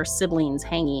parents or siblings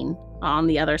hanging on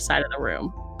the other side of the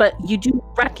room. But you do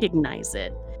recognize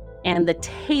it. And the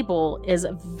table is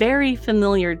a very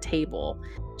familiar table,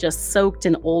 just soaked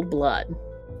in old blood.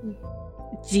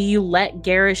 Do you let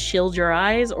Garrus shield your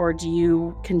eyes, or do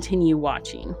you continue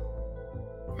watching?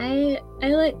 I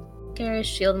let Garrus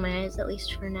shield my eyes, at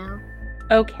least for now.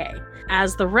 Okay.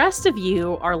 As the rest of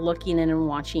you are looking in and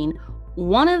watching,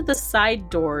 one of the side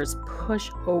doors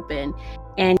push open,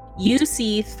 and you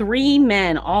see 3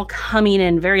 men all coming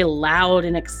in very loud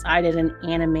and excited and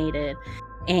animated,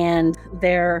 and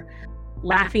they're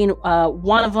laughing.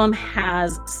 One of them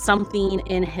has something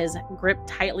in his grip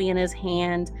tightly in his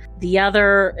hand. The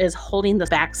other is holding the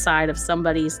backside of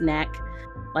somebody's neck,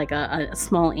 like a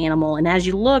small animal. And as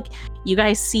you look, you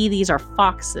guys see these are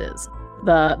foxes.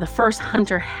 The first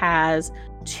hunter has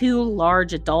 2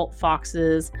 large adult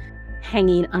foxes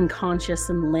hanging unconscious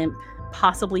and limp,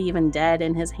 possibly even dead,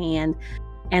 in his hand.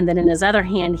 And then in his other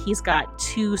hand, he's got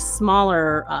 2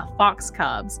 smaller fox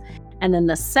cubs. And then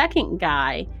the second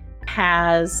guy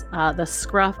has the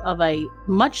scruff of a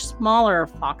much smaller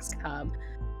fox cub,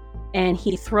 and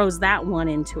he throws that one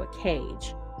into a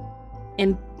cage.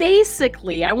 And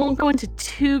basically, I won't go into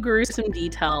too gruesome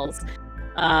details,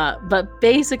 but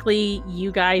basically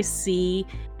you guys see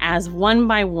as one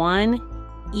by one,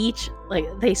 each, like,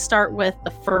 they start with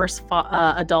the first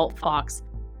adult fox,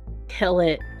 kill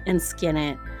it and skin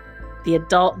it.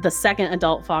 The second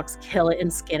adult fox, kill it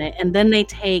and skin it. And then they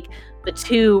take the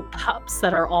 2 pups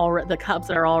that are the cubs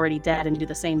that are already dead and do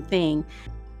the same thing.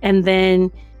 And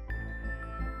then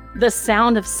the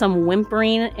sound of some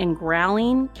whimpering and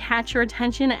growling catch your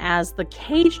attention as the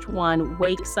caged one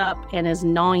wakes up and is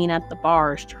gnawing at the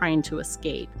bars trying to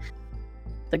escape.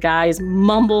 The guys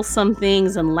mumble some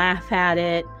things and laugh at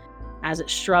it as it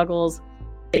struggles.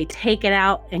 They take it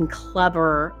out and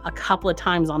clubber a couple of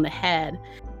times on the head.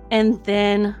 And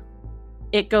then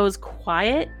it goes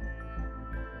quiet.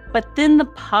 But then the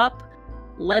pup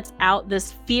lets out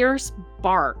this fierce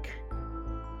bark.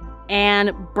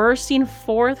 And bursting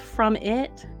forth from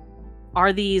it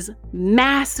are these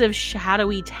massive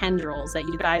shadowy tendrils that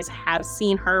you guys have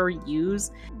seen her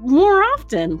use more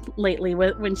often lately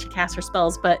when she casts her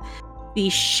spells. But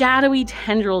these shadowy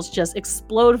tendrils just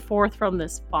explode forth from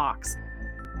this fox,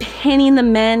 pinning the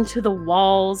men to the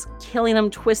walls, killing them,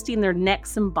 twisting their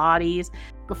necks and bodies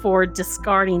before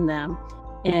discarding them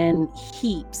in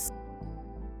heaps.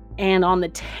 And on the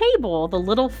table, the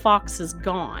little fox is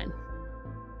gone.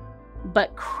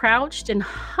 But crouched and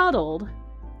huddled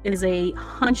is a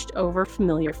hunched over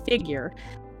familiar figure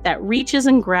that reaches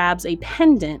and grabs a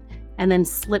pendant and then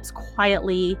slips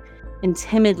quietly and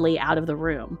timidly out of the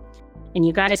room. And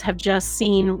you guys have just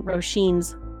seen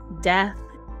Roshin's death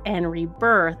and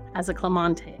rebirth as a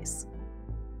Clemantes.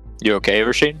 You okay,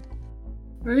 Roshin?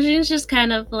 Roshin's just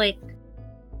kind of like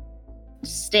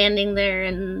standing there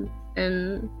and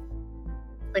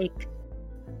like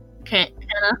kind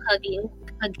of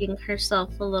hugging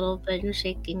herself a little bit and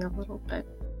shaking a little bit.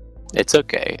 It's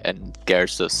okay. And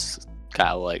Garrus just kind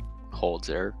of like holds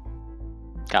her,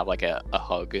 kind of like a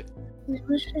hug. I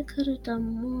wish I could have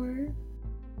done more.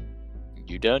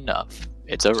 You done enough.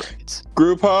 It's alright.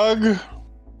 Group hug.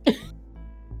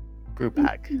 Group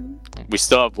hug. We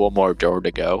still have one more door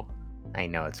to go. I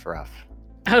know it's rough.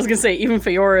 I was gonna say, even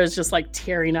Fiora is just like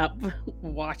tearing up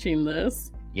watching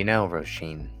this. You know,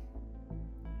 Roshin,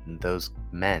 those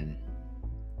men,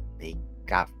 they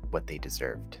got what they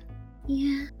deserved.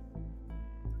 Yeah.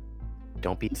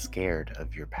 Don't be scared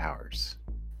of your powers.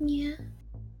 Yeah.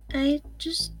 I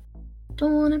just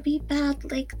don't want to be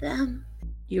bad like them.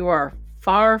 You are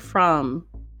far from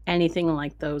anything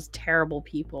like those terrible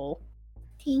people.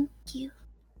 Thank you.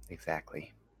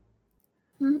 Exactly.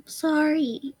 I'm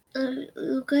sorry.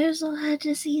 You guys all had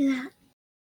to see that.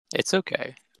 It's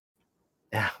okay.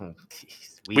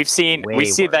 Jeez, we see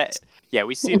worse. that. Yeah,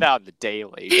 we see that on the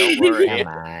daily. Don't worry. Come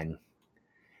on.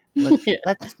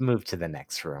 Let's move to the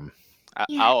next room.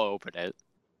 I'll open it.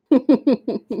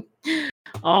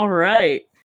 All right.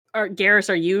 Garrus,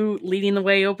 are you leading the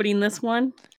way opening this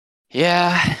one?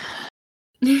 Yeah.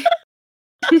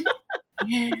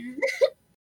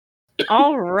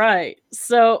 All right.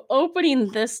 So opening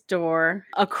this door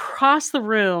across the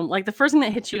room, like the first thing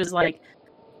that hits you is like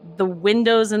the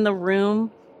windows in the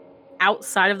room.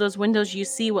 Outside of those windows, you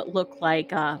see what look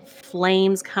like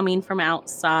flames coming from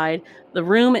outside. The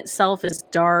room itself is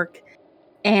dark.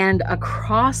 And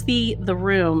across the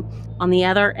room, on the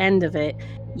other end of it,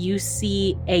 you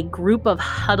see a group of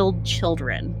huddled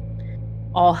children,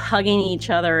 all hugging each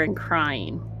other and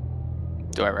crying.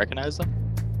 Do I recognize them?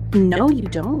 No, you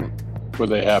don't. Would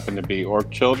they happen to be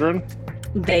orc children?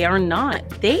 They are not.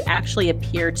 They actually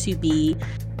appear to be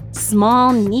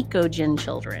small Nikojin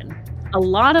children. A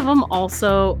lot of them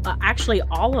also, actually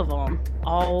all of them,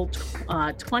 all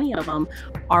 20 of them,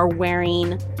 are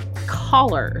wearing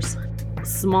collars,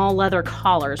 small leather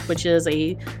collars, which is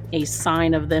a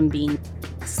sign of them being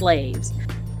slaves.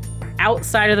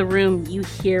 outside of the room, you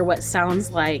hear what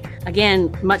sounds like,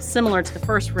 again, much similar to the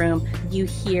first room, you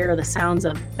hear the sounds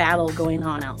of battle going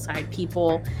on outside.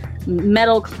 People,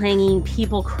 metal clanging,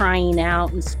 people crying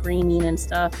out and screaming and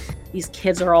stuff. These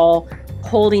kids are all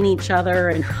holding each other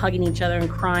and hugging each other and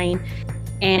crying.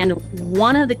 And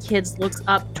one of the kids looks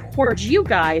up towards you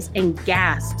guys and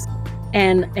gasps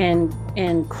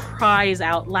and cries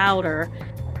out louder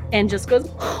and just goes,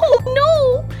 "Oh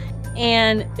no!"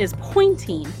 and is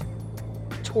pointing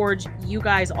towards you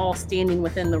guys all standing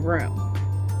within the room.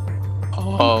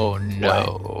 Oh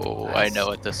no, I know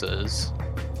what this is.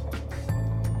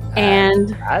 And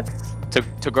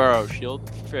Toguro,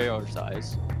 shield Feora's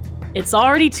eyes. It's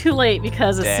already too late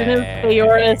because as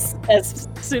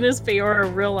soon as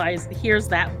Feora hears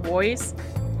that voice,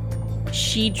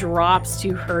 she drops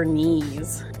to her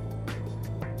knees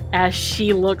as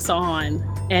she looks on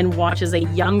and watches a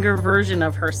younger version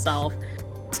of herself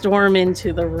storm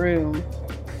into the room.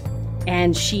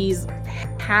 And she's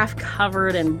half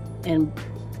covered in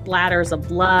splatters of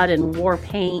blood and war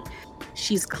paint.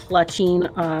 She's clutching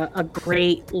a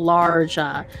great, large,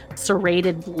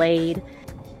 serrated blade.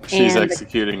 She's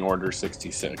executing Order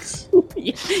 66.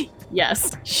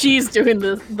 Yes, she's doing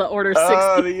the Order 66.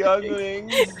 Oh, the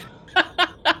younglings!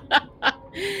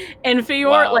 And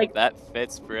Feora, wow, that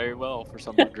fits very well for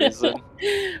some odd reason.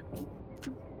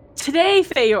 Today,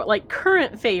 Feora,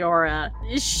 current Feora,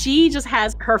 she just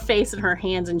has her face in her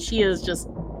hands and she is just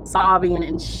sobbing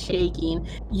and shaking.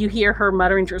 You hear her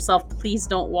muttering to herself, "Please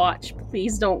don't watch,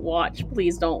 please don't watch,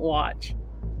 please don't watch."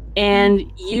 And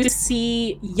you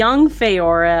see young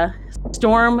Feora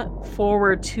storm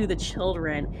forward to the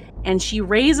children and she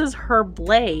raises her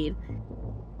blade,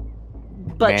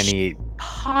 but she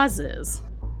pauses.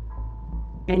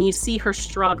 And you see her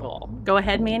struggle. Go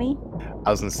ahead, Manny. I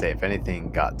was gonna say, if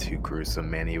anything got too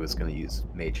gruesome, Manny was gonna use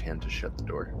Mage Hand to shut the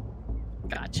door.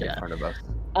 Gotcha. In front of us.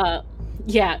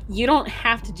 Yeah, you don't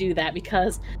have to do that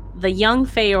because the young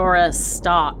Feora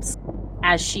stops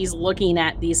as she's looking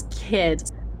at these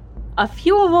kids. A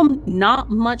few of them not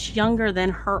much younger than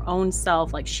her own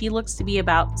self. She looks to be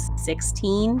about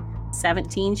 16,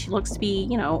 17. She looks to be,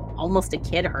 almost a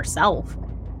kid herself.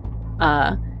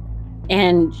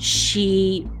 And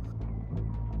she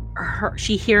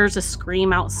hears a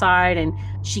scream outside and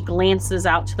she glances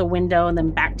out to the window and then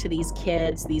back to these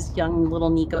kids, these young little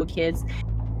Nico kids.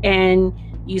 And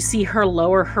you see her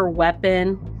lower her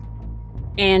weapon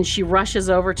and she rushes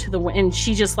over to the window and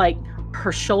she just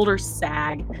her shoulders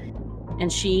sag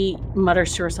and she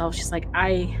mutters to herself. She's like,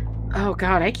 oh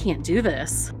God, I can't do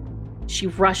this. She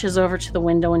rushes over to the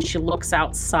window and she looks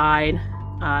outside.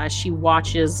 She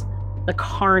watches the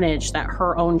carnage that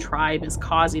her own tribe is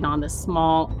causing on this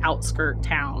small outskirt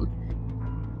town.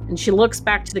 And she looks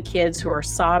back to the kids who are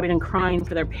sobbing and crying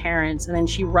for their parents, and then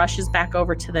she rushes back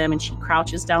over to them and she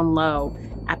crouches down low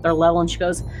at their level and she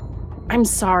goes, "I'm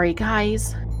sorry,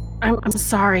 guys. I'm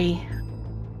sorry.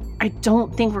 I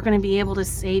don't think we're going to be able to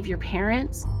save your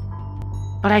parents,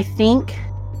 but I think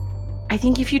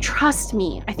if you trust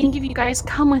me, I think if you guys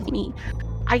come with me,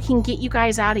 I can get you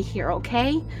guys out of here,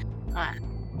 okay?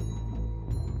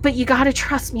 But you gotta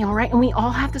trust me, all right? And we all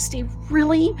have to stay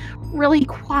really, really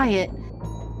quiet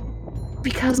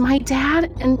because my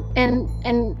dad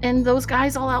and those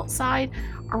guys all outside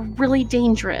are really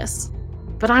dangerous.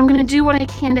 But I'm gonna do what I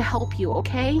can to help you,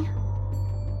 okay?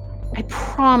 I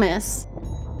promise."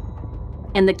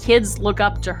 And the kids look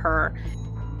up to her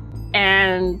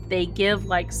and they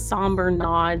give somber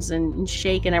nods and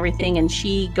shake and everything. And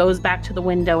she goes back to the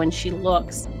window and she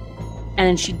looks and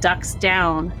then she ducks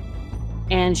down.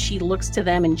 And she looks to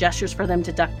them and gestures for them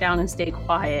to duck down and stay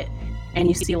quiet. And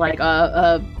you see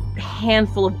a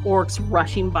handful of orcs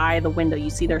rushing by the window. You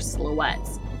see their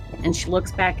silhouettes. And she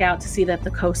looks back out to see that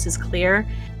the coast is clear.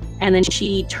 And then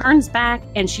she turns back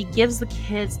and she gives the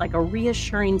kids a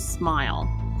reassuring smile.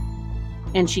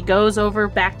 And she goes over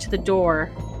back to the door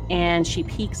and she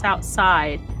peeks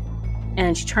outside.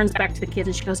 And she turns back to the kids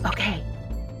and she goes, "Okay,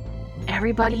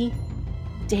 everybody,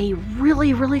 stay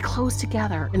really, really close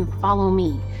together and follow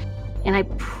me. And I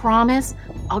promise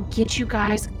I'll get you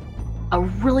guys a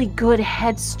really good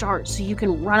head start so you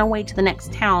can run away to the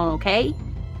next town, okay?"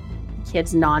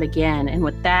 Kids nod again. And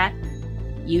with that,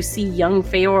 you see young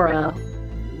Feora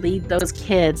lead those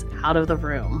kids out of the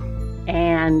room.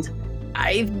 And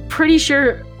I'm pretty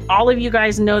sure all of you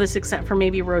guys know this except for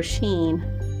maybe Roisin.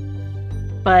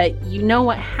 But you know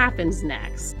what happens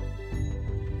next.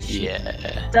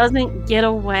 Yeah. Doesn't get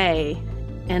away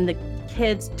and the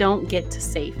kids don't get to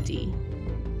safety.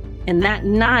 And that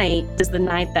night is the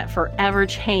night that forever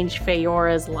changed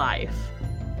Feora's life.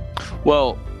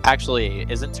 Well, Actually,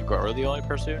 isn't Tagoro the only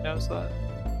person who knows that?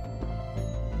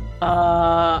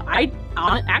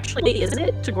 Actually, isn't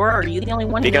it? Tagoro, are you the only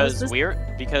one who knows this?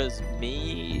 Because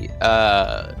me,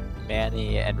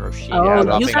 Manny, and Roshi.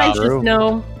 Oh, you guys just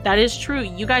know, that is true.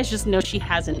 You guys just know she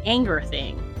has an anger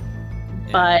thing.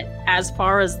 Yeah. But as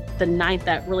far as the night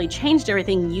that really changed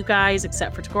everything, you guys,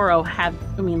 except for Tagoro,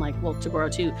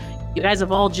 Tagoro too, you guys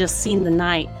have all just seen the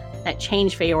night that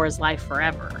changed Feora's life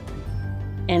forever.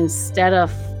 Instead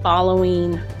of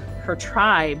following her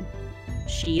tribe,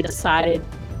 she decided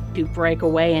to break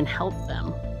away and help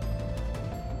them.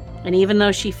 And even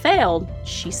though she failed,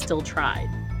 she still tried.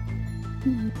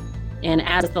 Mm-hmm. And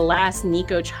as the last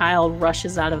Nico child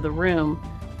rushes out of the room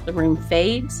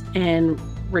fades and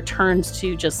returns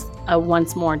to just a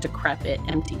once more decrepit,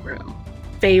 empty room.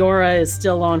 Feora is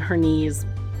still on her knees,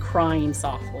 crying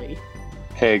softly.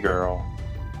 Hey, girl.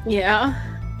 Yeah?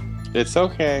 It's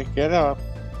okay. Get up.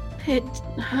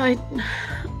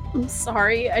 I'm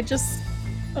sorry.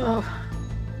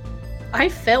 I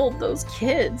failed those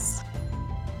kids.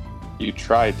 You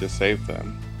tried to save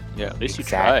them. Yeah, at least you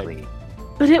tried.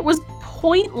 But it was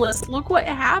pointless. Look what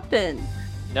happened.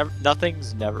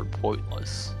 Nothing's never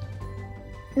pointless.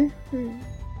 Mm-hmm.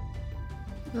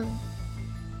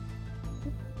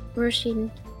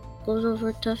 Roshi goes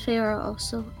over to Feora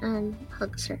also and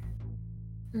hugs her.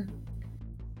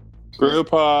 Group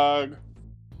hug.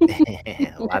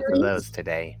 Lots of those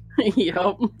today.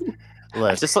 Yep.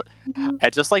 Look, I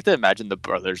just like to imagine the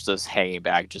brothers just hanging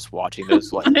back, just watching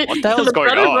this. Like, what the hell is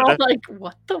going on? Were all like,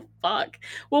 what the fuck?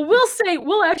 Well,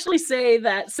 we'll actually say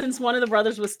that since one of the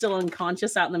brothers was still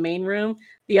unconscious out in the main room,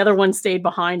 the other one stayed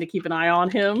behind to keep an eye on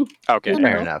him. Okay,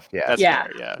 fair enough. Yeah, that's fair,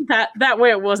 yeah. That way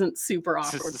it wasn't super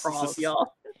awkward for all of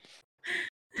y'all.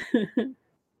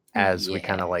 As we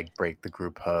kind of like break the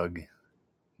group hug,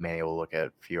 Manny will look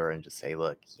at Feora and just say,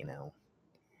 "Look,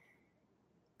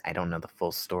 I don't know the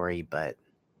full story, but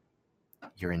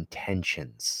your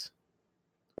intentions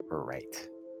were right.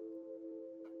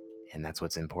 And that's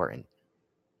what's important.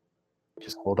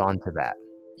 Just hold on to that."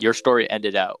 Your story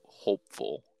ended out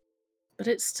hopeful. But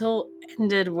it still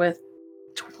ended with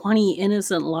 20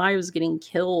 innocent lives getting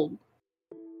killed.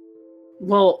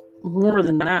 Well, more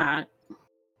than that.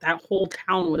 That whole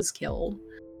town was killed.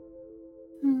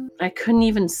 I couldn't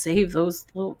even save those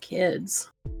little kids.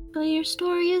 But your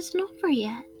story isn't over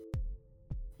yet.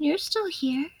 You're still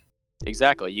here.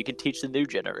 Exactly. You can teach the new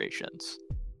generations.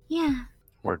 Yeah.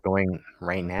 We're going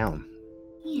right now.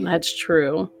 Yeah. That's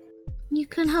true. You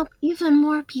can help even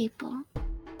more people.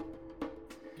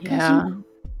 Yeah.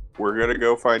 We're going to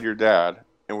go find your dad,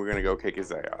 and we're going to go kick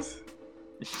his ass.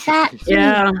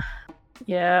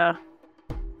 Yeah.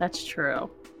 That's true.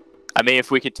 I mean,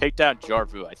 if we could take down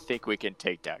Jarvu, I think we can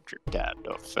take down your dad.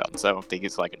 No offense. I don't think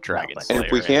he's like a dragon slayer. And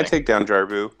if we can't take down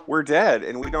Jarvu, we're dead,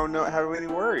 and we don't have any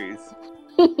worries.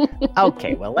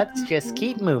 Okay, well, let's just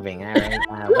keep moving. All right,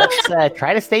 let's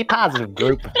try to stay positive,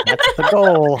 group. That's the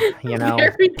goal,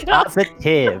 There we go.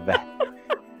 Positive.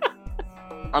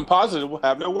 I'm positive we'll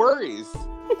have no worries.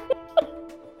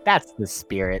 That's the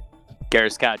spirit.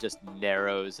 Garrus kind of just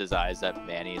narrows his eyes at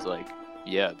Manny's like,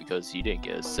 yeah, because he didn't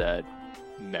get a sad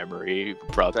memory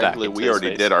brought back. We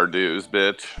already did our dues,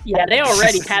 bitch. Yeah, they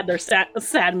already had their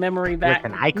sad memory back.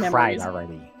 Listen, I cried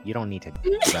already. You don't need to.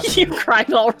 You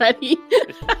cried already.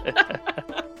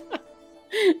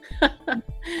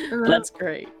 That's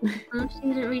great. She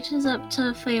reaches up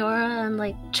to Feora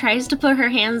and tries to put her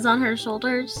hands on her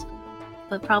shoulders,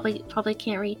 but probably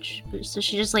can't reach. So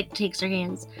she just takes her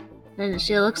hands, and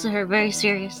she looks at her very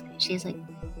seriously. She's like,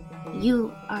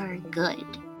 "You are good.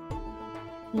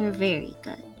 You're very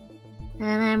good.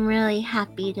 And I'm really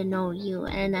happy to know you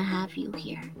and to have you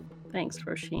here." Thanks,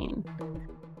 Roisin.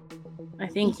 I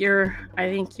think you're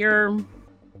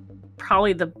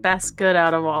probably the best good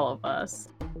out of all of us.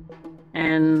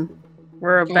 And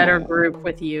we're a better group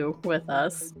with you with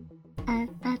us.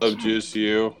 Love juice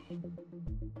you.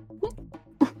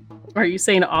 Are you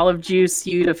saying olive juice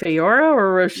you to Feora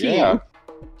or Roisin? Yeah.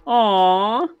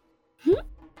 Aww.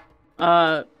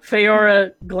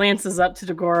 Feora glances up to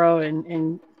Tagoro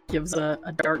and gives a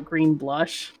dark green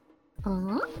blush.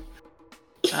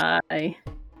 I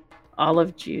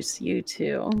olive juice you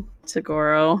too,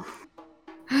 Tagoro.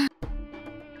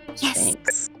 Yes.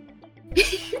 Thanks.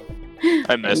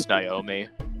 I miss Naomi.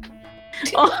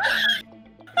 Oh.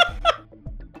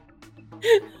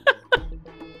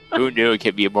 Who knew it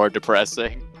could be more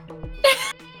depressing?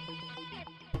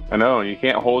 I know, you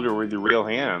can't hold her with your real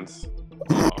hands.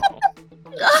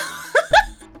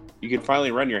 You can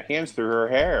finally run your hands through her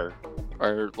hair.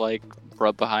 Or,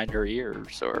 rub behind her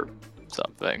ears or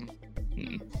something.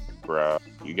 Bro,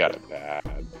 you got it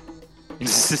bad.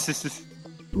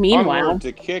 Meanwhile, Onward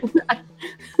to kick.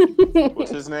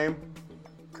 What's his name?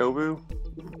 Kobu?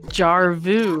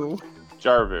 Jarvu.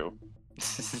 Jarvu.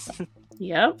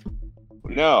 Yep.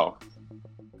 No.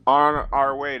 On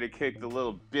our way to kick the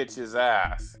little bitch's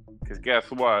ass. Because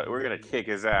guess what? We're going to kick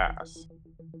his ass.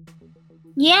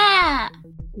 Yeah.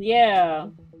 Yeah.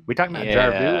 We talking about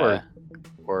Yeah. Jarvu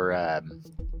or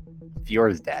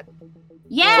Fiora's dad?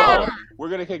 Yeah. So, we're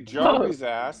going to kick Jarvu's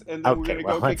ass, and then we're Okay, going to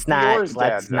well go let's kick not Fiora's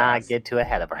let's dad's not ass. get too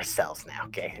ahead of ourselves now.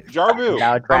 Okay. Jarvu,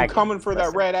 Now, I'm Dragon, coming for that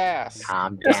listen. red ass.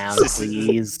 Calm down,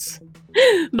 please.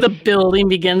 The building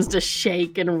begins to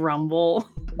shake and rumble.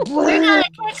 We're gonna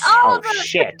kick all Oh of them.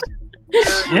 shit!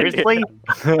 Seriously?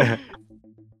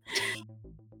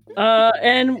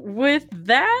 And with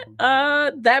that,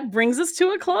 that brings us to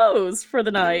a close for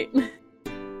the night.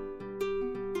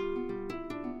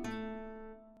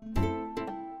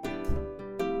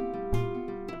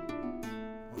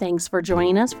 Thanks for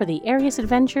joining us for the Arius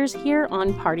Adventures here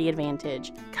on Party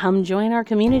Advantage. Come join our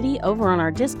community over on our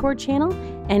Discord channel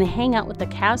and hang out with the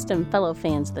cast and fellow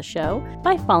fans of the show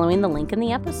by following the link in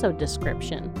the episode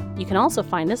description. You can also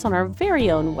find us on our very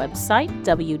own website,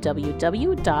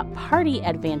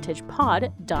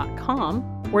 www.partyadvantagepod.com,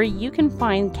 where you can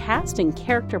find cast and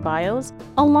character bios,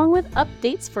 along with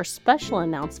updates for special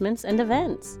announcements and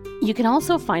events. You can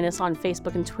also find us on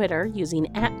Facebook and Twitter using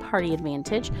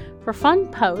 @PartyAdvantage for fun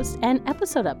posts and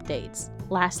episode updates.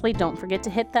 Lastly, don't forget to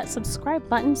hit that subscribe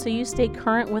button so you stay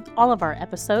current with all of our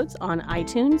episodes on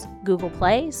iTunes, Google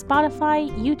Play, Spotify,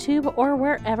 YouTube, or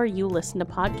wherever you listen to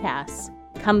podcasts.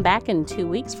 Come back in 2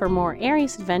 weeks for more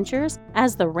Arius Adventures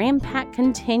as the Ram Pack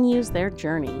continues their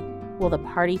journey. Will the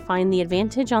party find the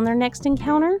advantage on their next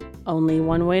encounter? Only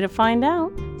one way to find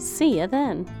out. See ya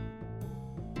then.